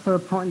more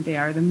pluripotent they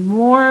are, the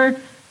more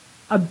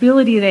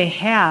ability they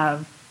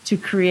have to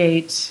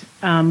create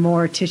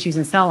more tissues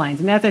and cell lines.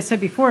 And as I said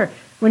before,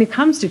 when it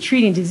comes to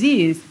treating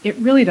disease, it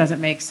really doesn't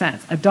make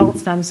sense. Adult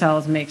stem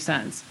cells make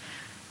sense.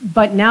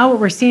 But now what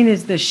we're seeing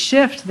is the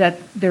shift that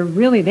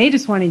they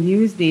just want to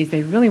use these,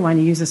 they really want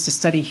to use this to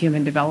study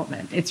human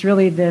development. It's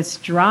really this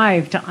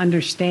drive to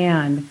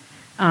understand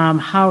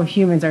how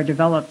humans are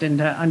developed and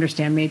to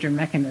understand major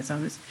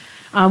mechanisms.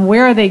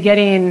 Where are they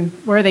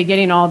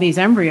getting all these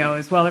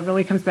embryos? Well, it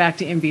really comes back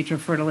to in vitro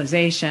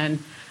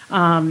fertilization,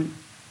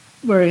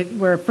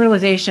 where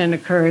fertilization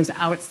occurs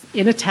out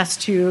in a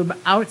test tube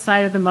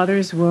outside of the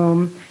mother's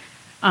womb,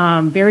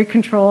 very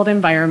controlled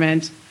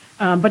environment.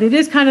 But it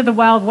is kind of the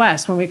Wild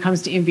West when it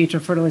comes to in vitro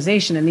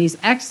fertilization. And these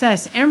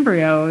excess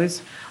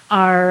embryos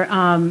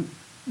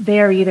they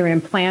are either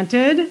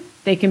implanted,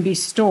 they can be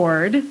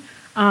stored,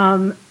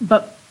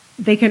 but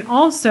they can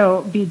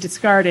also be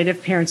discarded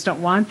if parents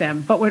don't want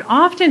them. But what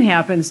often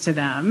happens to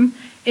them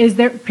is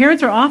that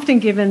parents are often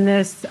given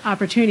this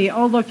opportunity.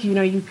 Oh, look,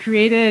 you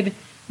created,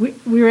 we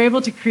were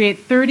able to create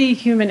 30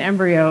 human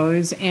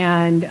embryos,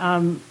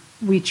 and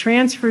we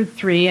transferred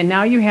 3, and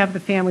now you have the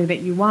family that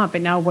you want,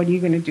 but now what are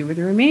you going to do with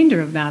the remainder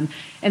of them?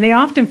 And they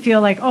often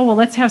feel like, oh, well,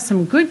 let's have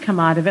some good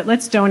come out of it.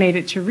 Let's donate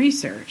it to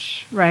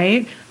research,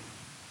 right?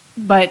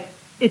 But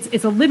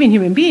it's a living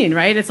human being,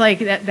 right? It's like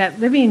that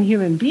living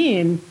human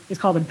being is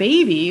called a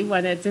baby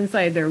when it's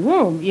inside their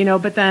womb,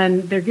 but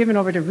then they're given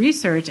over to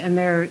research, and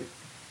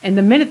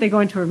the minute they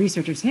go into a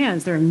researcher's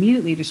hands, they're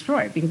immediately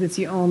destroyed because it's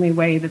the only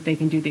way that they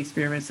can do the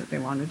experiments that they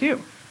want to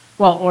do.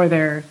 Well, or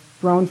they're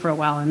grown for a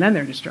while and then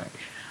they're destroyed.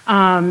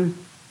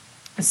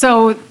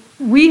 So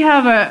we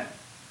have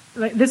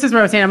this is what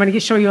I was saying. I'm going to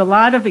show you a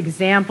lot of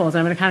examples.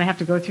 I'm going to kind of have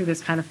to go through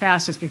this kind of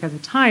fast just because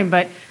of time,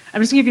 but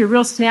I'm just going to give you a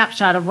real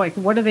snapshot of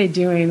what are they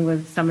doing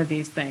with some of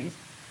these things.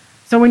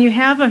 So when you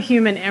have a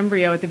human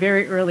embryo at the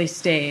very early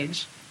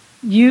stage,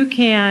 you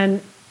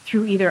can,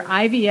 through either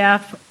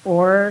IVF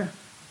or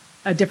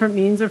a different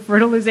means of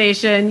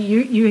fertilization,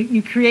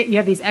 you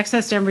have these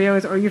excess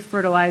embryos or you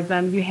fertilize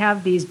them. You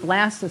have these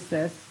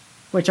blastocysts,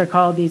 which are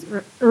called these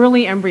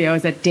early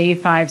embryos at day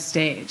 5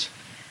 stage.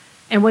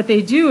 And what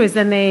they do is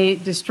then they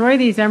destroy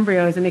these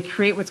embryos and they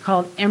create what's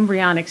called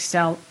embryonic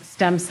stem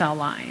cell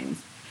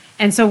lines.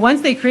 And so once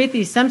they create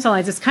these stem cell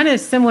lines, it's kind of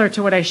similar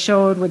to what I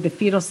showed with the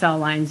fetal cell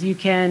lines. You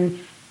can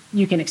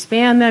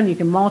expand them, you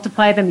can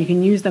multiply them, you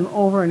can use them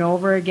over and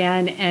over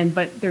again,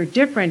 but they're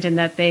different in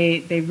that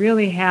they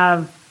really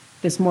have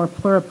this more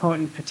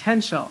pluripotent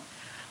potential.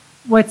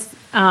 What's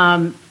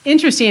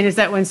interesting is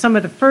that when some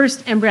of the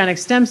first embryonic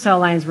stem cell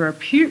lines were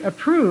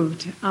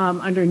approved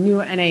under new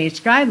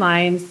NIH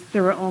guidelines,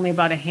 there were only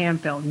about a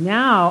handful.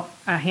 Now,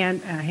 a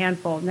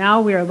handful.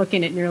 Now we are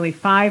looking at nearly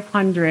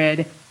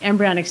 500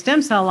 embryonic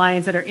stem cell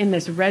lines that are in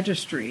this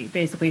registry,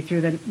 basically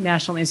through the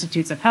National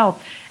Institutes of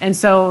Health. And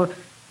so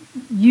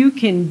you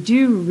can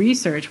do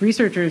research.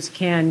 Researchers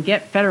can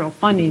get federal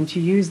funding to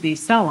use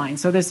these cell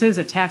lines. So this is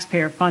a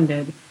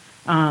taxpayer-funded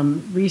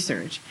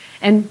research.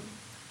 And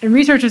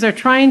researchers are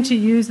trying to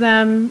use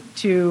them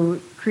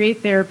to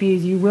create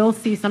therapies. You will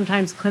see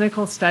sometimes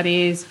clinical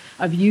studies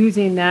of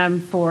using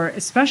them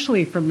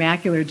especially for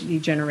macular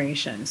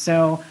degeneration.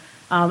 So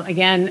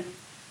again,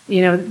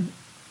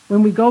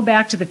 when we go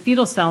back to the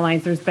fetal cell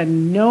lines, there's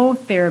been no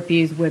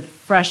therapies with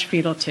fresh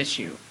fetal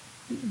tissue.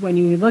 When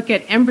you look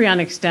at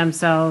embryonic stem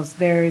cells,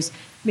 there's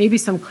maybe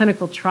some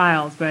clinical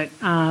trials, but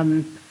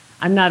I'm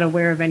not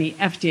aware of any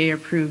FDA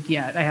approved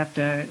yet. I have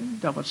to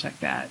double check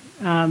that.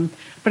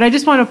 But I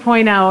just want to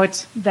point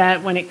out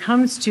that when it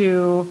comes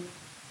to,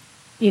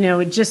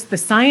 just the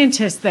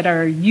scientists that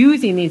are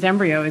using these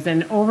embryos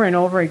and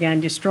over again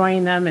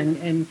destroying them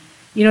and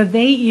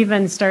they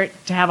even start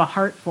to have a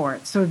heart for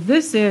it. So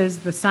this is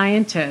the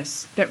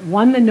scientist that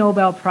won the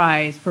Nobel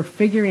Prize for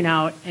figuring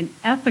out an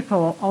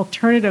ethical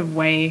alternative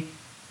way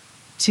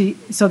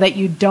so that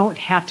you don't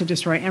have to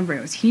destroy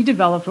embryos. He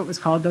developed what was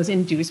called those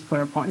induced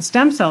pluripotent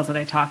stem cells that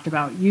I talked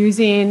about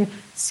using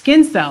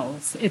skin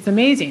cells. It's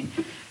amazing.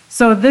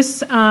 So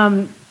this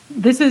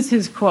is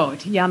his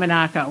quote,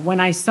 Yamanaka. "When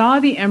I saw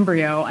the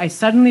embryo, I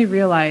suddenly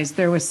realized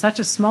there was such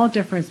a small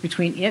difference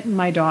between it and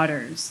my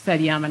daughters,"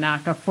 said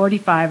Yamanaka,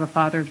 45, a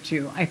father of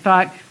 2. "I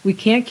thought, we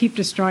can't keep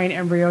destroying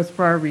embryos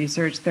for our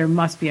research. There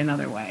must be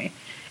another way."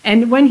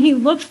 And when he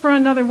looked for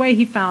another way,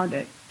 he found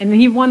it. And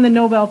he won the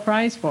Nobel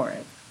Prize for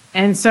it.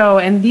 And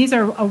these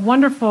are a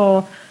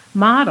wonderful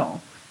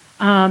model.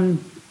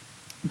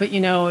 But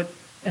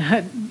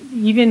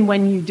even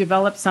when you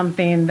develop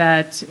something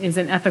that is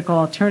an ethical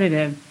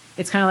alternative,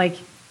 it's kind of like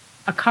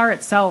a car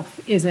itself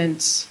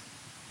isn't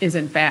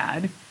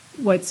bad.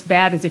 What's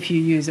bad is if you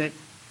use it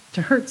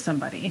to hurt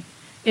somebody.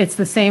 It's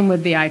the same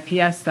with the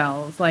iPS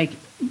cells. Like,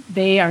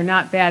 they are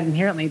not bad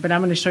inherently, but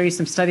I'm going to show you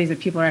some studies that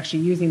people are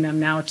actually using them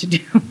now to do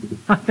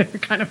other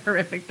kind of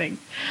horrific things.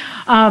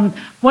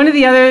 One of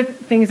the other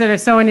things that are,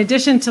 so in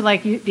addition to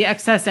the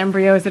excess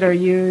embryos that are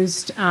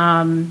used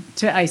to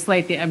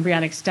isolate the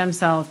embryonic stem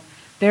cells,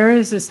 there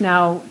is this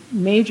now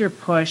major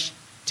push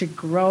to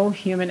grow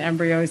human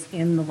embryos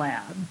in the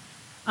lab.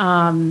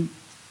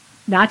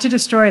 Not to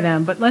destroy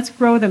them, but let's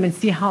grow them and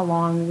see how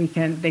long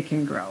they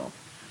can grow.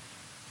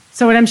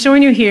 So what I'm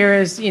showing you here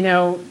is,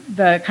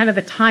 the kind of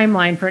the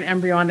timeline for an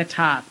embryo on the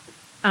top.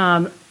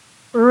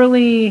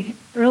 Early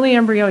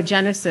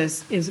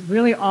embryogenesis is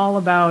really all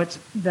about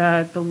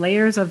the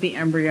layers of the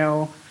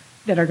embryo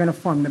that are going to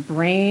form the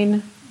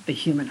brain, the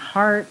human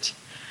heart,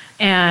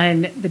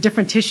 and the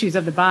different tissues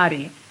of the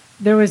body.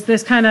 There was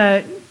this kind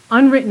of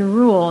unwritten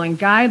rule and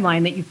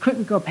guideline that you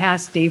couldn't go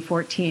past day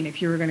 14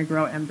 if you were going to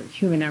grow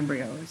human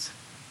embryos.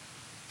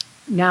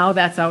 Now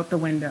that's out the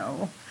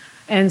window.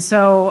 And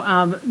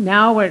so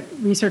now what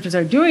researchers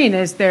are doing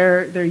is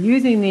they're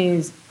using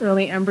these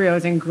early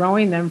embryos and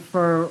growing them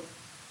for,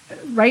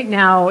 right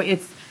now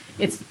it's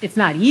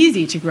not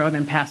easy to grow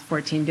them past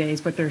 14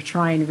 days, but they're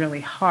trying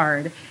really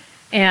hard.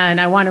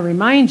 And I want to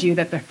remind you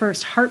that the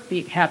first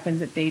heartbeat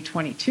happens at day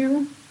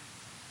 22,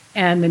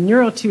 and the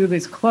neural tube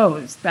is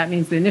closed. That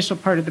means the initial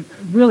part of the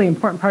really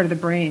important part of the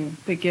brain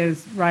that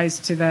gives rise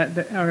to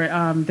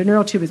the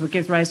neural tube is what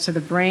gives rise to the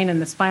brain and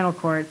the spinal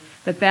cord,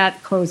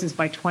 that closes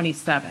by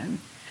 27.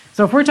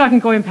 So if we're talking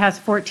going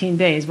past 14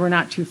 days, we're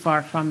not too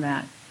far from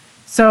that.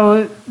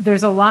 So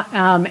there's a lot,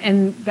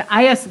 and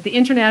the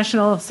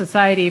International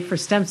Society for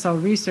Stem Cell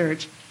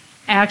Research,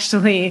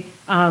 actually,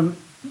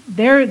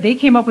 they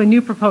came up with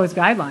new proposed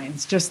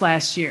guidelines just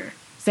last year,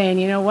 saying,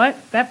 you know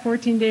what, that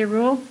 14-day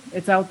rule,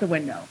 it's out the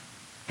window.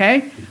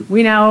 Okay?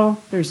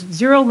 There's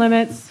zero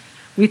limits.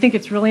 We think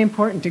it's really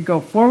important to go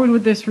forward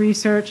with this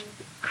research,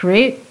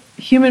 create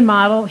human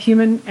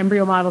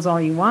embryo models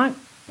all you want,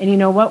 and you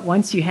know what,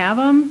 once you have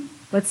them,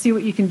 let's see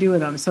what you can do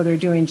with them. So they're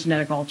doing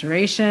genetic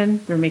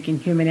alteration, they're making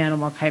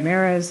human-animal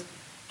chimeras,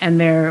 and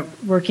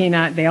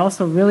they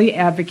also really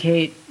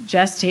advocate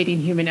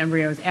gestating human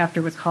embryos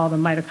after what's called a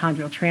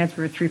mitochondrial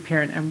transfer,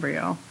 3-parent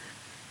embryo.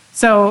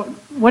 So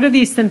what are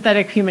these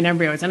synthetic human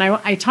embryos? And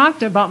I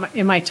talked about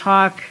in my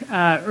talk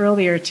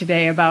earlier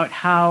today about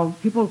how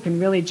people can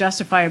really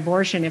justify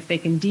abortion if they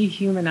can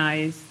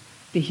dehumanize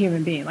the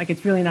human being, like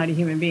it's really not a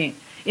human being.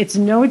 It's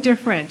no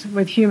different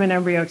with human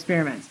embryo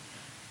experiments.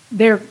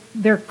 They're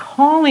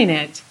calling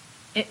it,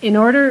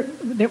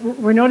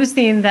 we're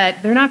noticing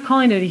that they're not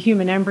calling it a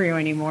human embryo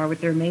anymore,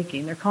 what they're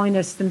making. They're calling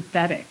it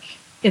synthetic.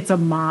 It's a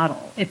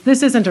model.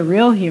 This isn't a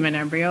real human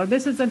embryo.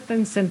 This is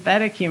a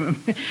synthetic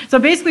human. So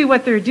basically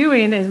what they're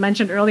doing, as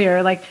mentioned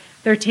earlier, like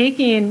they're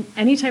taking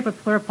any type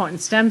of pluripotent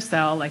stem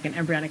cell, like an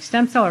embryonic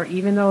stem cell, or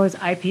even those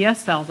iPS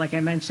cells, like I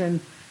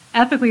mentioned.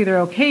 Ethically,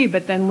 they're okay,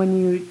 but then when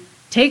you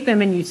take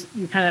them and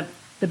you kind of,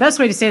 the best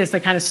way to say this is to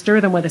kind of stir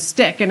them with a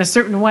stick in a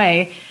certain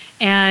way,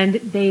 and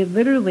they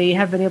literally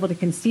have been able to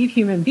conceive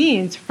human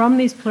beings from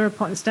these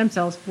pluripotent stem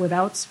cells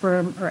without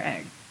sperm or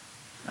egg.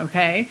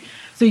 Okay?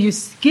 So you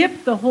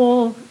skip the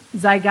whole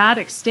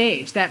zygotic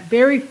stage, that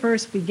very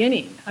first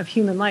beginning of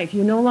human life.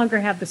 You no longer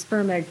have the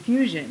sperm-egg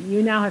fusion.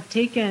 You now have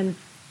taken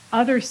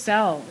other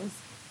cells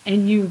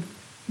and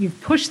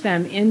you've pushed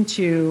them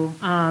into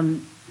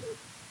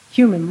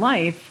human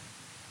life,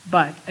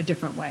 but a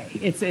different way.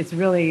 It's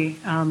really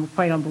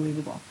quite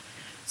unbelievable.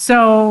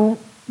 So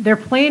they're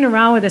playing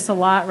around with this a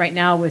lot right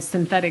now with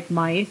synthetic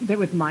mice.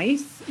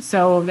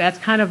 So that's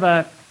kind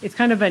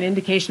of an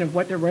indication of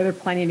where they're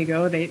planning to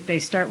go. They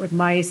start with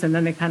mice and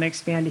then they kind of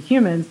expand to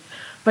humans.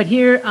 But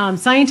here,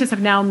 scientists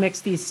have now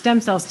mixed these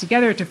stem cells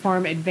together to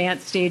form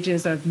advanced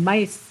stages of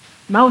mouse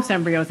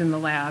embryos in the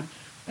lab.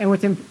 And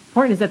what's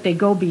important is that they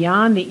go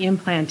beyond the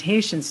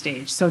implantation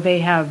stage. So they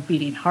have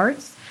beating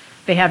hearts,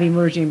 they have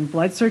emerging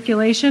blood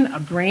circulation, a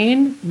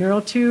brain,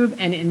 neural tube,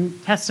 and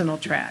intestinal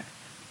tract.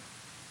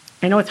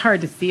 I know it's hard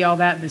to see all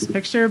that in this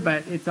picture,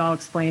 but it's all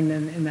explained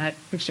in that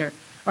picture,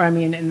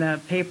 in the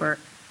paper.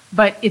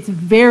 But it's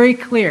very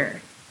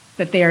clear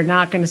that they are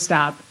not going to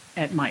stop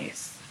at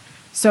mice.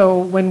 So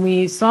when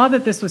we saw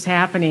that this was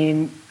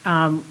happening,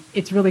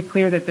 it's really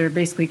clear that they're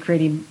basically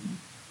creating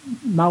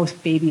mouse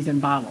babies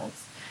in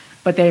bottles.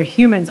 But their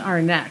humans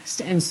are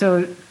next. And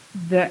so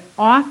the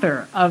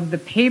author of the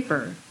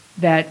paper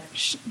that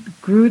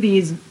grew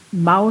these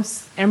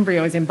mouse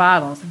embryos in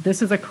bottles,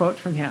 this is a quote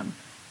from him: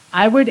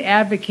 "I would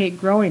advocate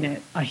growing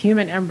a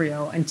human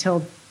embryo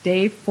until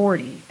day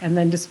 40 and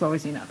then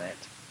disposing of it."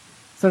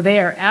 So they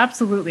are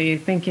absolutely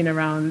thinking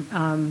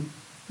around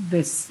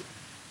this.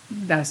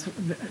 That's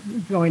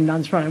going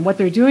nuns front. And what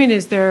they're doing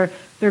is they're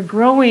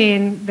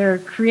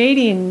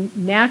creating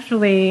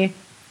naturally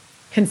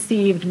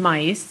conceived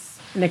mice,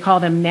 and they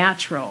call them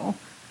natural.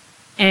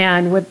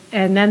 And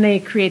then they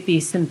create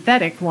these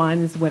synthetic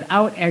ones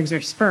without eggs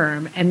or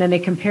sperm, and then they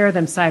compare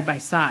them side by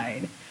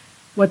side.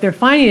 What they're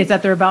finding is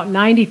that they're about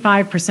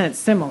 95%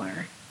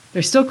 similar.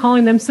 They're still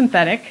calling them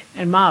synthetic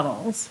and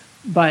models,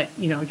 but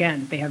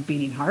again, they have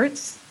beating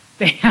hearts,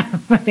 they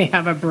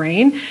have a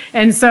brain,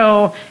 and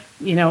so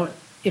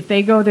if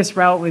they go this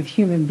route with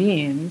human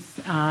beings,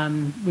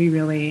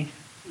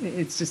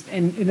 it's just,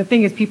 and the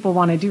thing is, people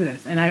want to do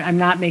this, and I'm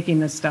not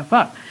making this stuff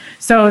up.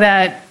 So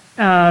that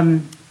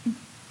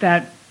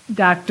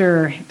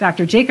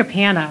Dr. Jacob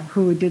Hanna,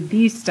 who did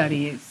these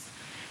studies,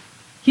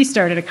 he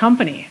started a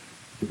company,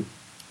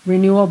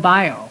 Renewal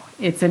Bio.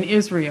 It's in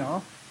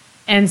Israel.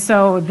 And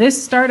so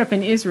this startup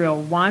in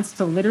Israel wants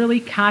to literally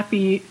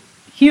copy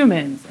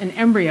humans, an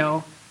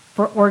embryo,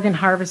 for organ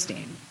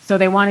harvesting. So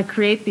they want to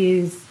create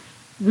these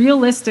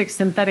realistic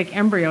synthetic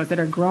embryos that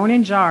are grown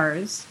in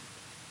jars.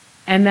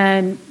 And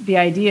then the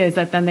idea is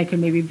that then they can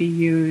maybe be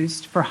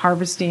used for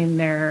harvesting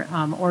their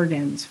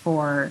organs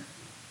for,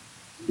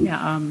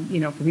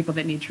 for people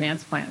that need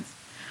transplants.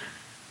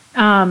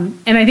 And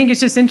I think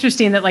it's just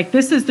interesting that, like,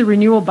 this is the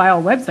Renewal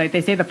Bio website.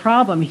 They say the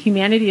problem,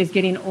 humanity is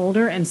getting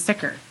older and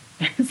sicker.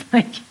 It's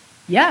like,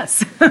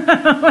 yes,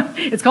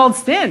 it's called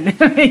sin,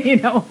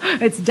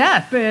 it's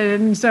death.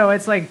 And so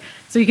it's like,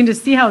 so you can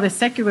just see how the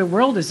secular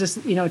world is just,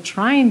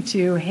 trying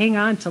to hang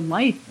on to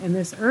life in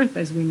this earth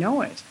as we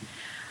know it.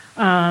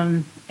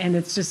 And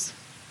it's just,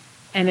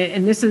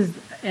 and this is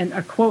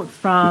a quote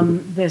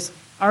from this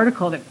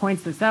article that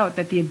points this out,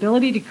 that the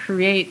ability to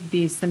create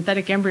these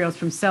synthetic embryos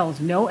from cells,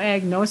 no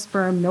egg, no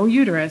sperm, no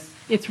uterus,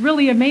 it's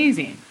really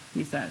amazing,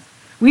 he says.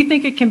 We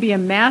think it can be a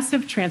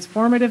massive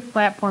transformative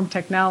platform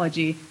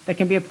technology that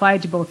can be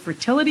applied to both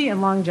fertility and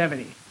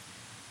longevity.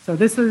 So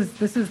this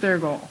is their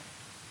goal.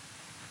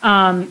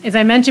 As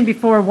I mentioned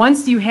before,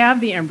 once you have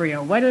the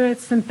embryo, whether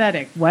it's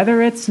synthetic,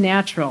 whether it's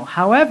natural,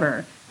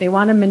 however, they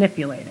want to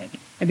manipulate it.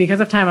 And because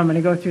of time, I'm going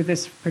to go through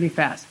this pretty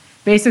fast.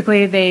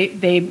 Basically,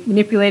 they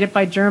manipulate it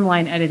by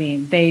germline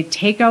editing. They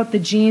take out the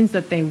genes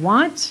that they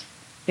want.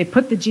 They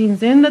put the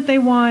genes in that they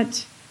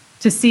want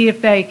to see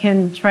if they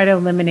can try to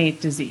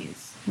eliminate disease.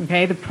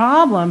 Okay, the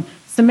problem,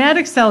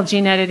 somatic cell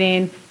gene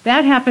editing,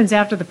 that happens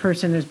after the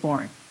person is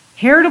born.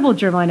 Heritable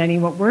germline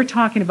editing, what we're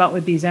talking about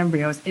with these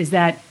embryos, is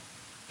that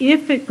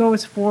if it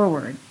goes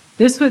forward,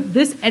 this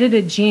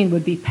edited gene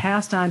would be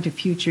passed on to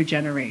future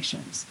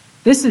generations.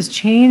 This is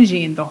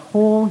changing the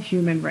whole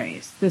human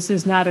race. This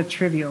is not a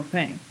trivial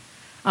thing.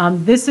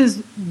 This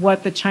is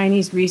what the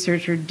Chinese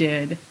researcher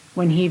did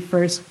when he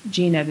first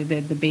gene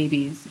edited the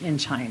babies in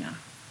China.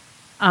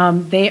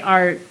 They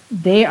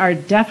are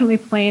definitely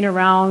playing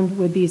around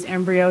with these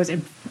embryos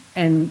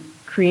and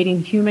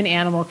creating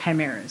human-animal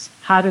chimeras.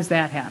 How does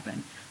that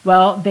happen?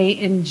 Well, they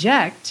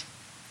inject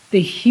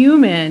the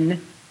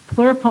human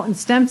pluripotent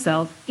stem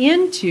cells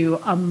into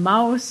a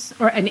mouse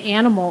or an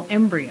animal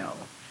embryo,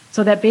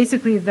 so that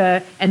basically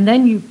and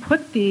then you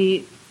put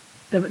the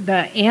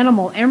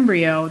animal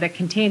embryo that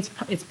contains,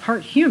 it's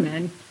part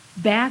human,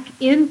 back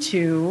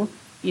into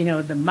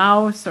the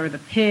mouse or the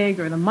pig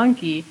or the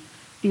monkey.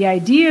 The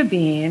idea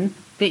being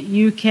that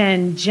you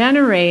can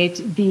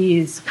generate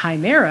these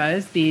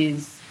chimeras,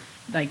 these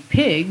like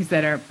pigs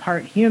that are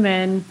part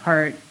human,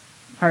 part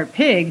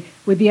pig,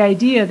 with the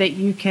idea that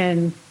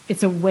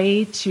it's a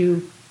way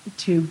to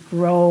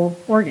grow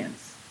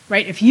organs,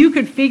 right? If you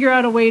could figure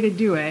out a way to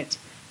do it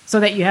so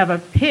that you have a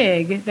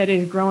pig that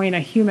is growing a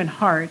human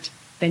heart,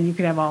 then you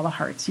could have all the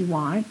hearts you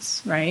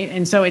want, right?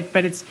 And so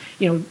it's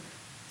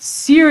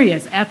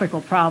serious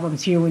ethical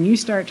problems here when you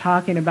start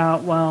talking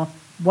about, well,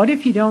 what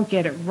if you don't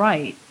get it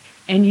right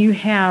and you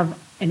have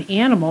an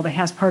animal that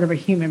has part of a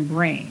human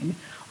brain,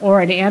 or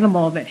an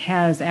animal that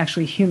has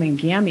actually human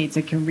gametes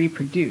that can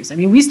reproduce? I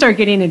mean, we start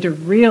getting into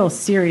real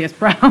serious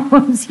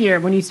problems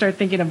here when you start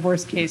thinking of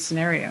worst case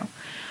scenario.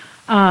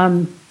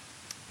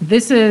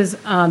 This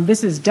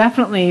is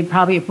definitely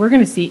probably, if we're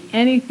going to see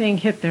anything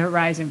hit the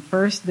horizon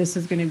first, this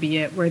is going to be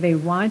it, where they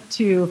want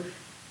to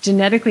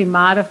genetically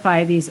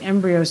modify these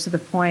embryos to the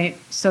point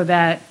so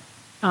that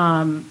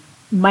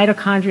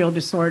mitochondrial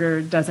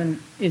disorder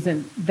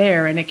isn't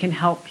there, and it can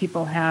help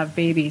people have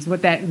babies.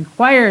 What that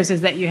requires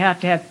is that you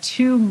have to have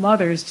two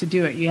mothers to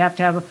do it. You have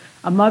to have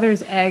a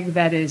mother's egg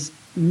that is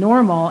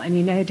normal,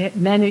 and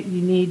then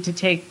you need to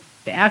take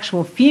the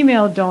actual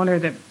female donor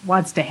that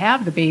wants to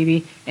have the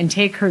baby and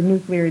take her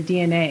nuclear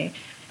DNA.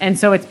 And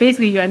so it's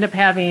basically you end up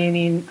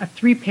having a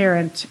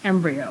 3-parent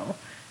embryo.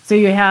 So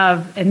you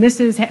have, and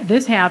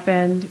this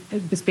happened,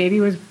 this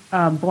baby was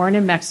born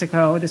in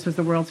Mexico. This was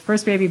the world's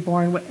first baby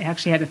born,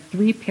 actually had a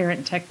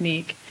 3-parent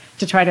technique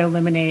to try to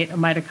eliminate a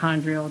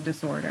mitochondrial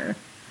disorder.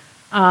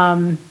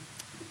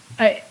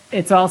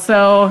 It's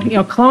also,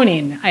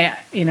 cloning.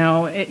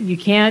 You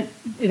can't,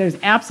 there's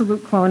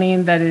absolute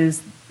cloning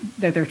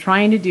that they're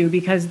trying to do,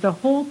 because the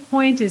whole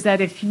point is that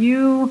if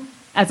you,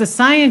 as a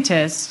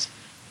scientist,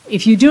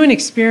 if you do an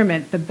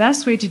experiment, the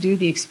best way to do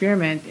the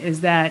experiment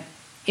is that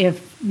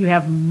if you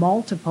have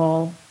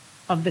multiple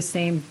of the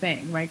same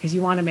thing, right? Because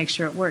you want to make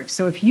sure it works.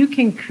 So if you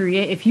can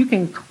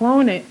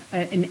clone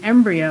an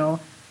embryo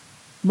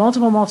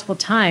multiple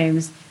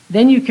times,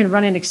 then you can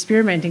run an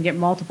experiment and get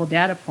multiple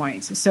data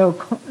points. So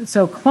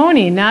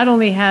cloning not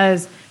only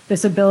has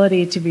this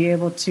ability to be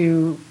able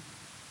to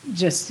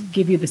just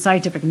give you the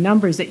scientific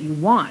numbers that you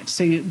want,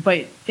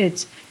 but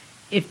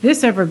if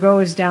this ever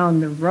goes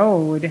down the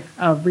road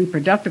of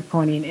reproductive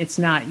cloning, it's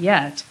not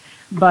yet.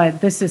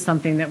 But this is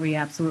something that we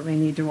absolutely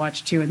need to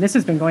watch too. And this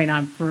has been going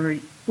on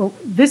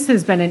this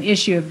has been an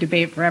issue of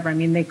debate forever. I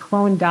mean, they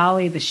cloned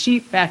Dolly the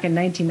sheep back in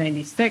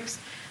 1996.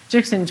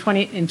 Just in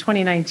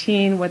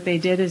 2019, what they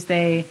did is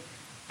they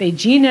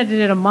gene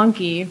edited a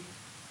monkey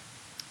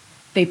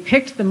They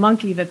picked the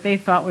monkey that they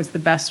thought was the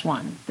best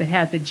one, that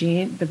had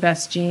the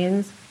best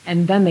genes,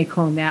 and then they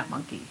cloned that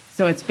monkey.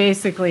 So it's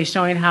basically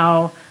showing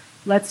how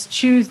let's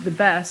choose the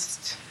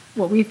best,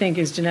 what we think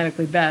is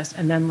genetically best,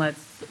 and then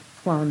let's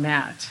clone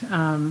that.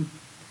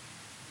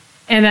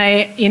 And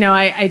I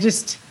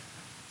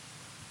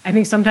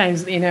think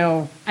sometimes,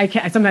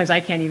 sometimes I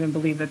can't even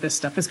believe that this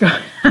stuff is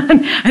going on.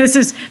 This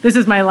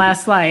is my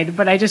last slide,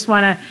 but I just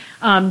want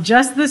to,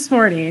 just this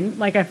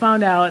morning, I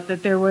found out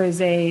that there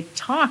was a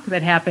talk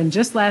that happened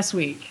just last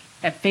week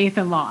at Faith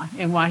and Law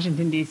in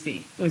Washington,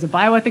 D.C. It was a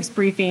bioethics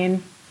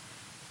briefing.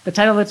 The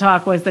title of the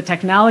talk was The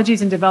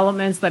Technologies and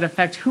Developments That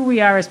Affect Who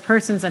We Are as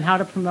Persons and How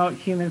to Promote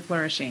Human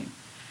Flourishing.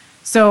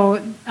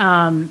 So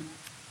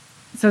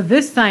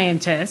this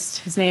scientist,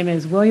 his name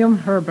is William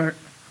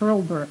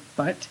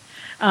Hurlbut.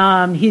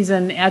 He's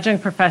an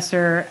adjunct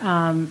professor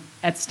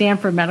at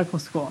Stanford Medical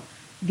School.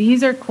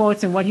 These are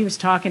quotes and what he was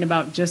talking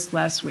about just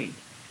last week.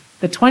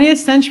 The 20th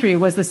century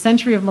was the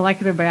century of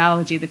molecular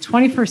biology. The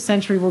 21st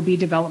century will be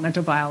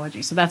developmental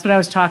biology. So that's what I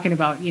was talking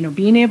about,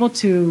 being able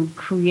to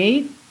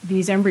create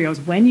these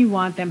embryos when you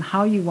want them,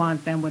 how you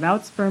want them,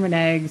 without sperm and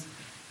eggs,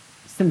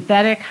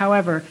 synthetic,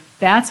 however,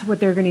 that's what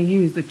they're going to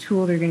use, the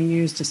tool they're going to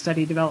use to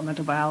study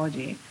developmental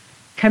biology.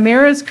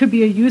 Chimeras could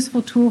be a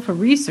useful tool for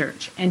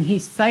research, and he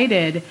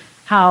cited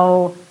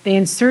how they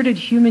inserted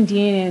human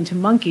DNA into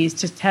monkeys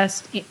to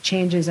test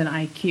changes in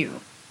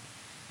IQ.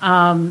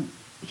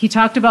 He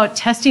talked about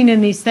testing in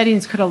these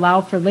settings could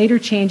allow for later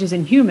changes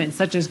in humans,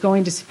 such as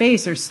going to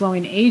space or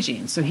slowing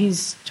aging. So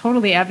he's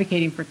totally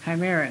advocating for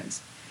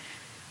chimeras.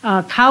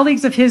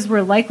 Colleagues of his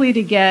were likely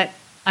to get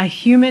a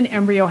human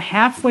embryo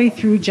halfway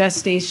through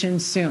gestation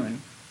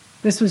soon.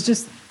 This was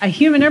just a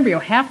human embryo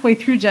halfway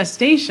through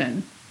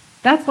gestation.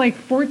 That's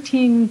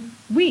 14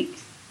 weeks.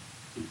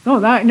 Oh,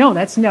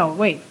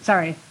 wait,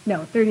 sorry.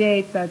 No,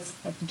 38, I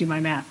have to do my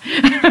math.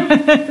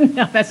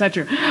 No, that's not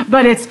true.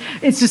 But it's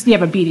just you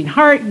have a beating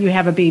heart, you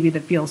have a baby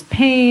that feels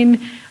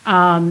pain.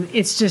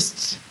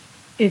 It's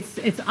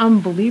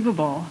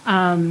unbelievable.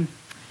 And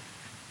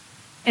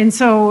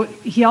so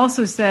he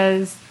also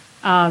says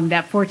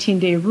that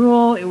 14-day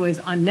rule, it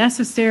was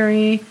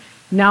unnecessary.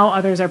 Now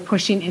others are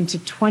pushing into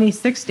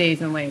 26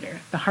 days and later.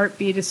 The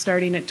heartbeat is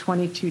starting at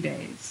 22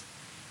 days.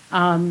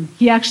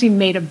 He actually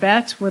made a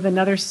bet with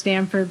another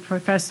Stanford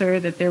professor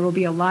that there will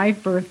be a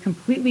live birth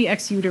completely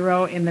ex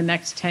utero in the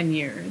next 10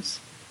 years.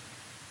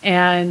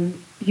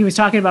 And he was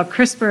talking about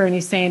CRISPR, and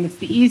he's saying it's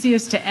the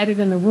easiest to edit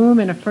in the womb,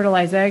 and a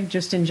fertilized egg,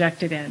 just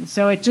inject it in.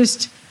 So it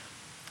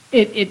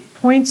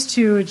points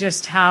to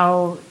just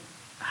how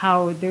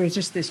there's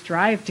just this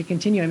drive to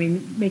continue. I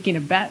mean, making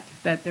a bet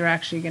that they're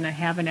actually going to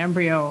have an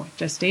embryo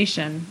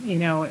gestation,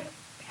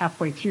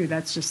 halfway through.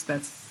 That's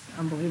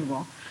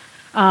unbelievable.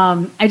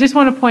 I just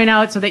want to point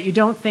out so that you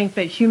don't think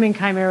that human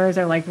chimeras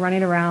are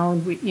running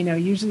around.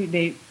 Usually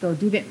they'll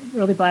do the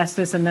early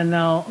blastocyst and then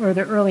or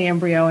the early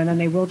embryo, and then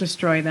they will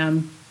destroy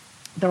them.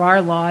 There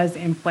are laws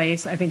in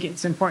place. I think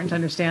it's important to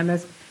understand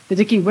this. The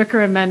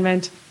Dickey-Wicker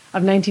Amendment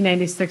of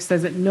 1996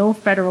 says that no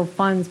federal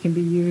funds can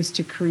be used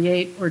to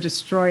create or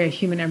destroy a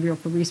human embryo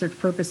for research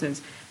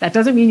purposes. That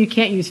doesn't mean you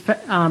can't use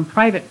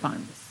private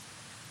funds,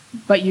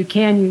 but you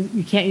can't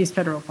use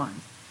federal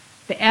funds.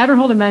 The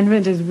Adderholt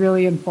Amendment is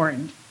really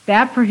important.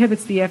 That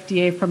prohibits the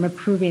FDA from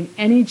approving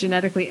any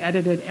genetically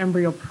edited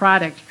embryo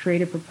product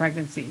created for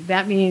pregnancy.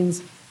 That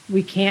means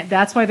we can't,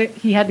 that's why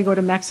he had to go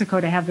to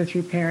Mexico to have the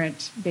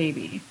 3-parent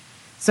baby.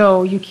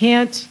 So you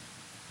can't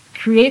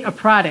create a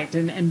product,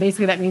 and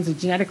basically that means a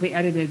genetically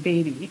edited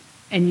baby,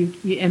 and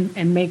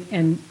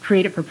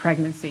create it for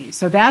pregnancy.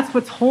 So that's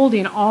what's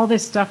holding all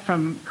this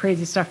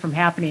crazy stuff from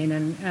happening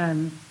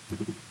and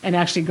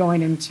actually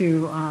going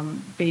into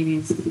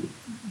babies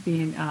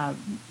being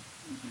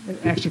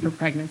actually for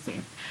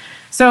pregnancy.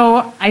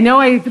 So I know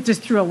I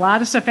just threw a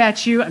lot of stuff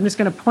at you. I'm just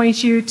going to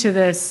point you to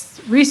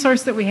this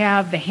resource that we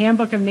have, the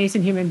Handbook of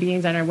Nascent Human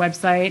Beings, on our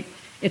website.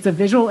 It's a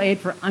visual aid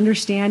for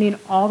understanding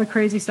all the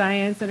crazy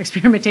science and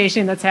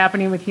experimentation that's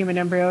happening with human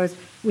embryos.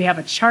 We have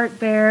a chart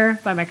there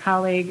by my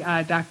colleague,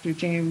 Dr.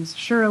 James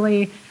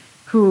Shirley,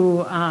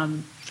 who,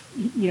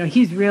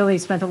 he's really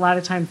spent a lot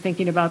of time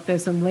thinking about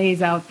this and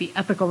lays out the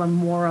ethical and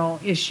moral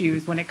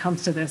issues when it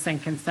comes to this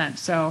and consent.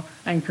 So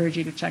I encourage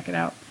you to check it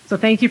out. So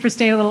thank you for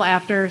staying a little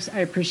after. I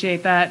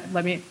appreciate that.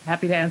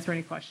 Happy to answer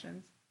any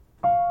questions.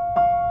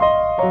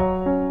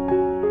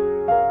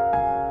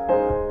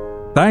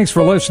 Thanks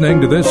for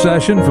listening to this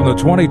session from the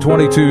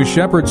 2022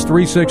 Shepherds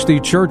 360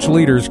 Church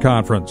Leaders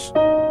Conference.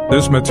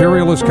 This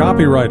material is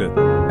copyrighted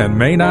and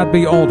may not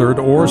be altered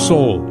or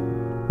sold.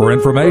 For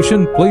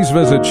information, please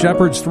visit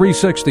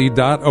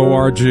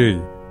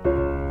shepherds360.org.